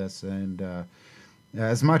love this, and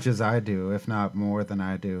as much as I do, if not more than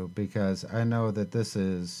I do, because I know that this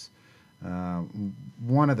is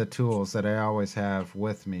one of the tools that I always have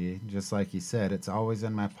with me. Just like you said, it's always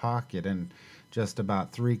in my pocket and just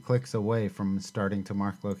about 3 clicks away from starting to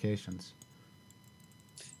mark locations.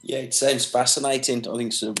 Yeah, it sounds fascinating. I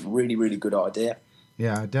think it's a really, really good idea.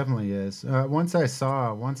 Yeah, it definitely is. Once I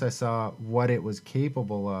saw what it was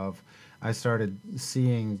capable of, I started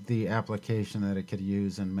seeing the application that it could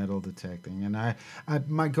use in metal detecting, and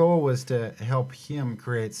my goal was to help him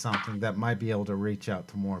create something that might be able to reach out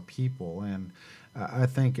to more people. And I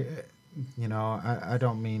think, I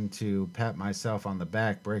don't mean to pat myself on the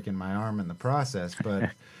back, breaking my arm in the process, but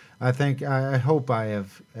I hope I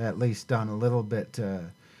have at least done a little bit to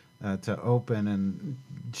open and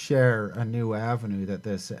share a new avenue that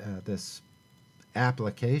this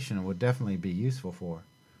application would definitely be useful for.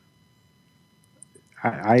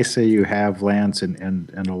 I say you have, Lance,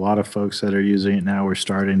 and a lot of folks that are using it now are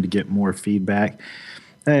starting to get more feedback.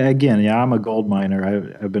 Again, yeah, I'm a gold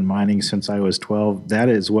miner. I've been mining since I was 12. That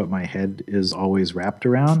is what my head is always wrapped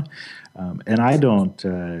around. And I don't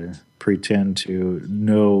pretend to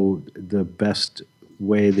know the best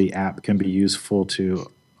way the app can be useful to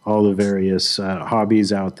all the various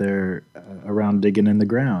hobbies out there around digging in the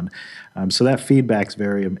ground. So that feedback's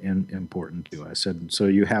very important to us. And so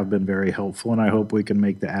you have been very helpful, and I hope we can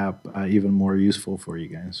make the app even more useful for you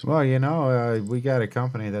guys. Well, we got a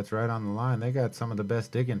company that's right on the line. They got some of the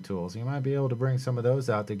best digging tools. You might be able to bring some of those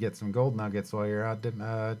out to get some gold nuggets while you're out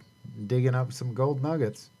digging up some gold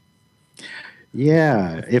nuggets.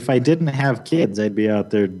 Yeah, if I didn't have kids, I'd be out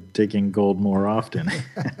there digging gold more often.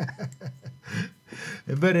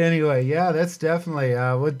 But anyway, yeah, that's definitely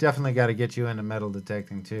we definitely got to get you into metal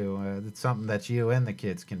detecting too. It's something that you and the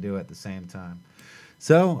kids can do at the same time.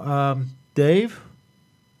 So, Dave?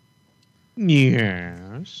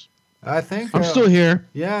 Yes. I think I'm still here.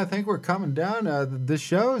 Yeah, I think we're coming down. The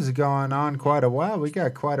show's gone on quite a while. We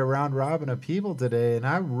got quite a round robin of people today, and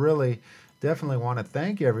I really definitely want to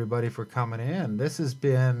thank everybody for coming in. This has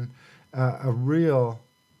been a real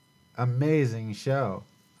amazing show.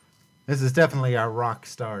 This is definitely our rock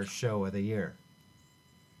star show of the year.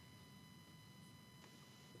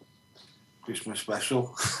 Christmas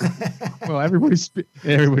special. Well, everybody's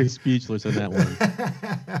speechless on that one.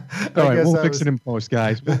 All right, we'll fix it in post,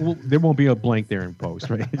 guys. There won't be a blank there in post,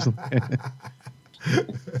 right?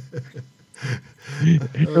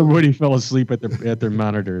 Everybody fell asleep at their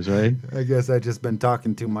monitors, right? I guess I've just been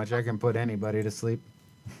talking too much. I can put anybody to sleep.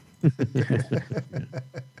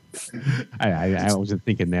 I wasn't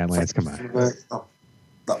thinking that, Lance. Come on.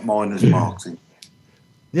 That miner's marking.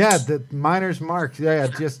 Yeah, the Miner's Mark. Yeah,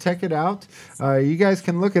 just check it out. You guys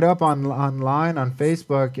can look it up online on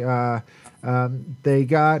Facebook. They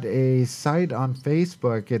got a site on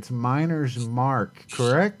Facebook. It's Miner's Mark,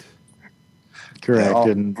 correct? Correct.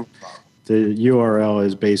 Yeah, and the URL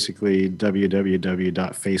is basically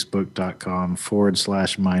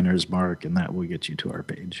www.facebook.com/minersmark, and that will get you to our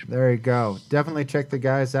page. There you go. Definitely check the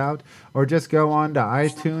guys out, or just go on to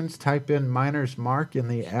iTunes, type in Miner's Mark in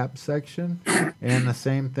the app section, and the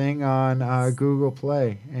same thing on Google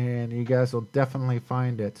Play, and you guys will definitely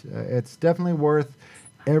find it. It's definitely worth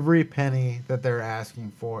every penny that they're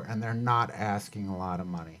asking for, and they're not asking a lot of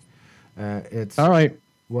money. It's all right.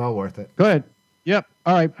 Well worth it. Go ahead. Yep.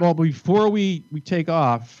 All right. Well, before we take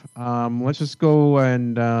off, let's just go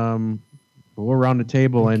and go around the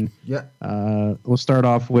table, and we'll start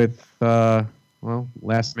off with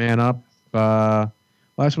last man up. We'll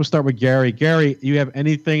start with Gary. Gary, you have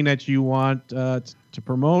anything that you want to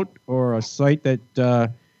promote, or a site that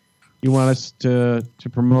you want us to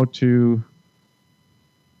promote to,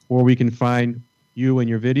 or we can find you and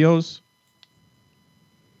your videos?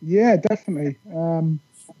 Yeah, definitely.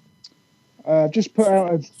 Just put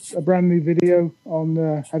out a brand new video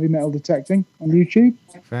on heavy metal detecting on YouTube.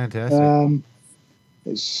 Fantastic.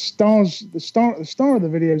 The star of the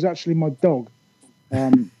video is actually my dog.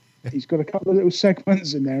 He's got a couple of little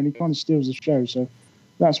segments in there, and he kind of steals the show. So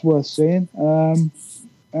that's worth seeing.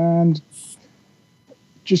 And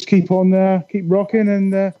just keep rocking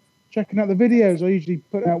and checking out the videos. I usually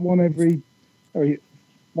put out one a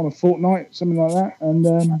fortnight, something like that. And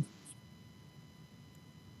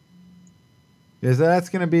so that's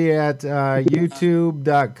going to be at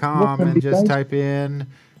youtube.com and just type in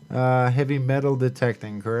heavy metal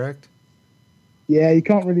detecting, correct? Yeah, you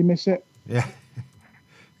can't really miss it. Yeah.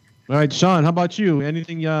 All right, Sean, how about you?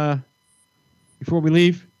 Anything before we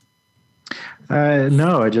leave?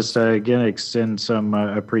 No, I just again extend some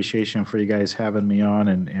appreciation for you guys having me on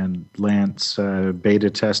and Lance beta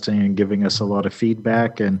testing and giving us a lot of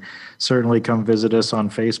feedback. And certainly come visit us on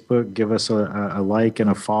Facebook, give us a like and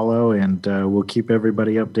a follow, and we'll keep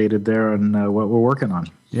everybody updated there on what we're working on.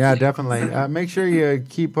 Yeah, definitely. Make sure you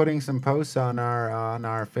keep putting some posts on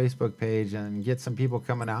our Facebook page and get some people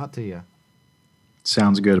coming out to you.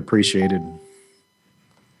 Sounds good. Appreciated.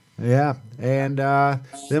 Yeah, and then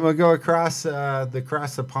we'll go across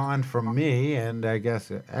the pond from me, and I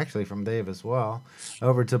guess actually from Dave as well,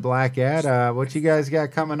 over to Black Ad. What you guys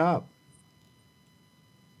got coming up?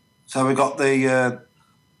 So we got the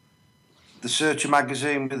Searcher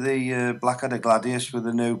magazine with the Blackadder Gladius with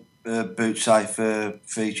the new boot safe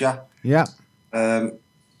feature. Yeah.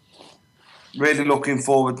 Really looking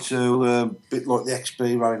forward to a bit like the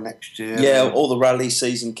XP rally next year. Yeah, all the rally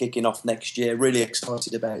season kicking off next year. Really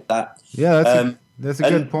excited about that. Yeah, that's a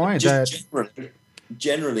good point.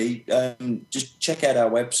 Generally, just check out our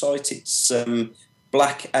website. It's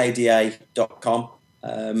blackada.com.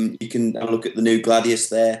 You can have a look at the new Gladius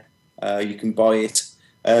there. You can buy it.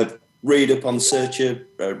 Read up on Searcher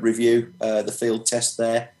review, the field test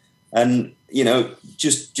there. And,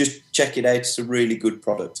 just check it out. It's a really good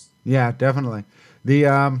product. Yeah, definitely.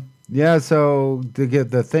 So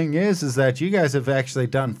the thing is that you guys have actually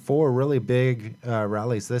done 4 really big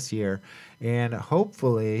rallies this year, and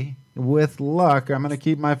hopefully, with luck, I'm going to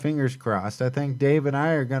keep my fingers crossed. I think Dave and I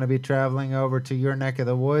are going to be traveling over to your neck of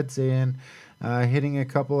the woods and hitting a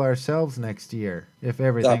couple ourselves next year if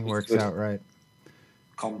everything works out right.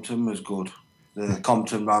 Compton was good. The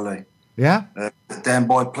Compton rally. Yeah. Down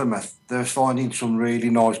by Plymouth, they're finding some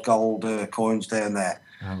really nice gold coins down there.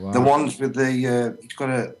 Oh, wow. The ones with it's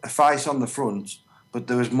got a face on the front, but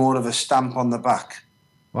there was more of a stamp on the back.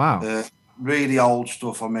 Wow. Really old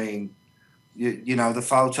stuff. I mean, the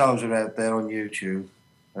photos are out there on YouTube.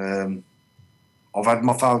 I've had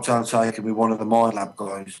my photo taken with one of the Mine Lab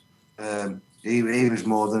guys. He was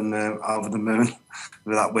more than over the moon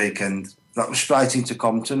with that weekend. That was straight into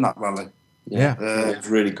Compton, that rally. Yeah. It was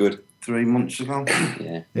really good. 3 months ago.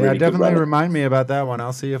 Yeah, really definitely remind me about that one.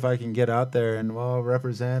 I'll see if I can get out there and we'll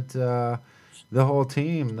represent the whole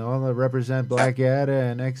team. We'll represent Black Ada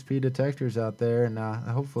and XP detectors out there, and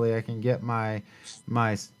hopefully I can get my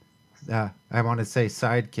I want to say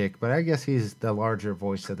sidekick, but I guess he's the larger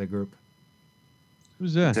voice of the group.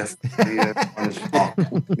 Who's that? Definitely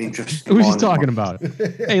interesting. Who's he talking about?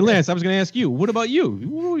 Hey, Lance, I was going to ask you. What about you?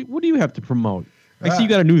 What do you have to promote? I see you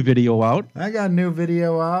got a new video out. I got a new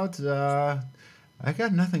video out. I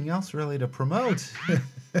got nothing else really to promote.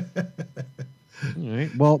 All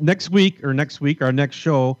right. Well, next week, our next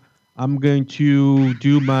show, I'm going to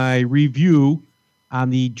do my review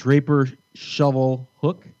on the Draper shovel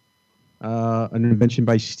hook, an invention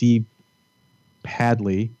by Stephen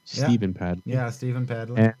Padley. Yeah, Stephen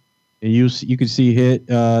Padley. And you can see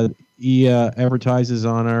he advertises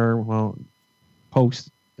on our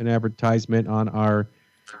post an advertisement on our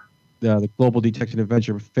the Global Detection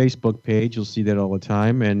Adventure Facebook page. You'll see that all the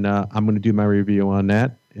time, and I'm going to do my review on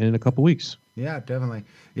that in a couple weeks. Yeah, definitely.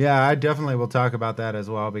 Yeah, I definitely will talk about that as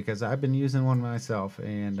well because I've been using one myself,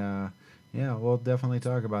 and we'll definitely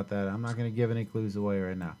talk about that. I'm not going to give any clues away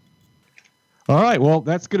right now. All right, well,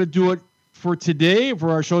 that's going to do it for today, for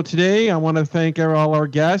our show today. I want to thank all our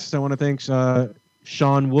guests. I want to thank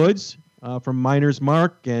Sean Woods from Miner's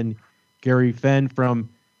Mark and Gary Fenn from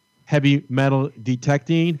Heavy Metal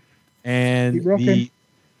Detecting, and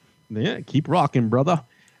keep rocking, brother.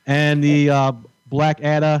 And the Black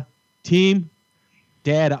Ada team,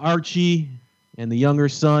 Dad Archie, and the younger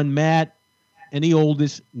son Matt, and the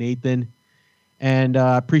oldest Nathan. And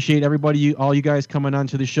appreciate everybody, all you guys coming on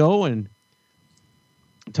to the show and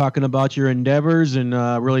talking about your endeavors, and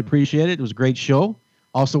really appreciate it. It was a great show.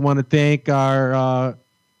 Also want to thank our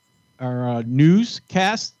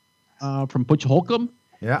newscast from Butch Holcomb.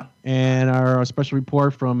 Yeah. And our special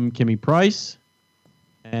report from Kimmy Price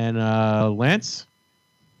and Lance.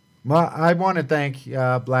 Well, I want to thank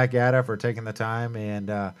Black Ada for taking the time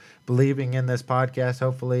and believing in this podcast.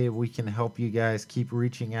 Hopefully, we can help you guys keep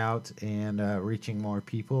reaching out and reaching more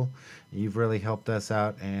people. You've really helped us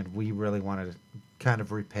out, and we really want to kind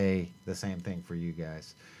of repay the same thing for you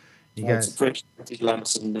guys. You It's guys, appreciated,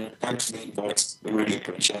 Lance, and thanks for the invite. We really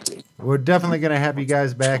appreciate it. we're definitely going to have you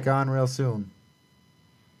guys back on real soon.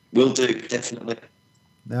 Will do, definitely.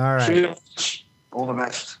 All right. Cheers. All the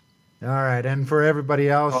best. All right. And for everybody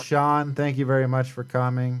else, Sean, thank you very much for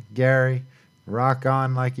coming. Gary, rock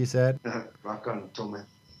on, like you said. Rock on, Tommy.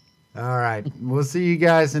 All right. We'll see you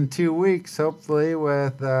guys in 2 weeks, hopefully,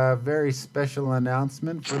 with a very special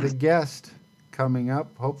announcement for the guest coming up,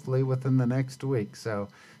 hopefully within the next week. So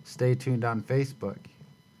stay tuned on Facebook.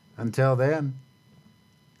 Until then,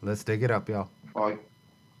 let's dig it up, y'all. Bye.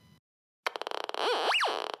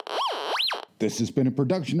 This has been a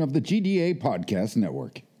production of the GDA Podcast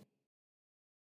Network.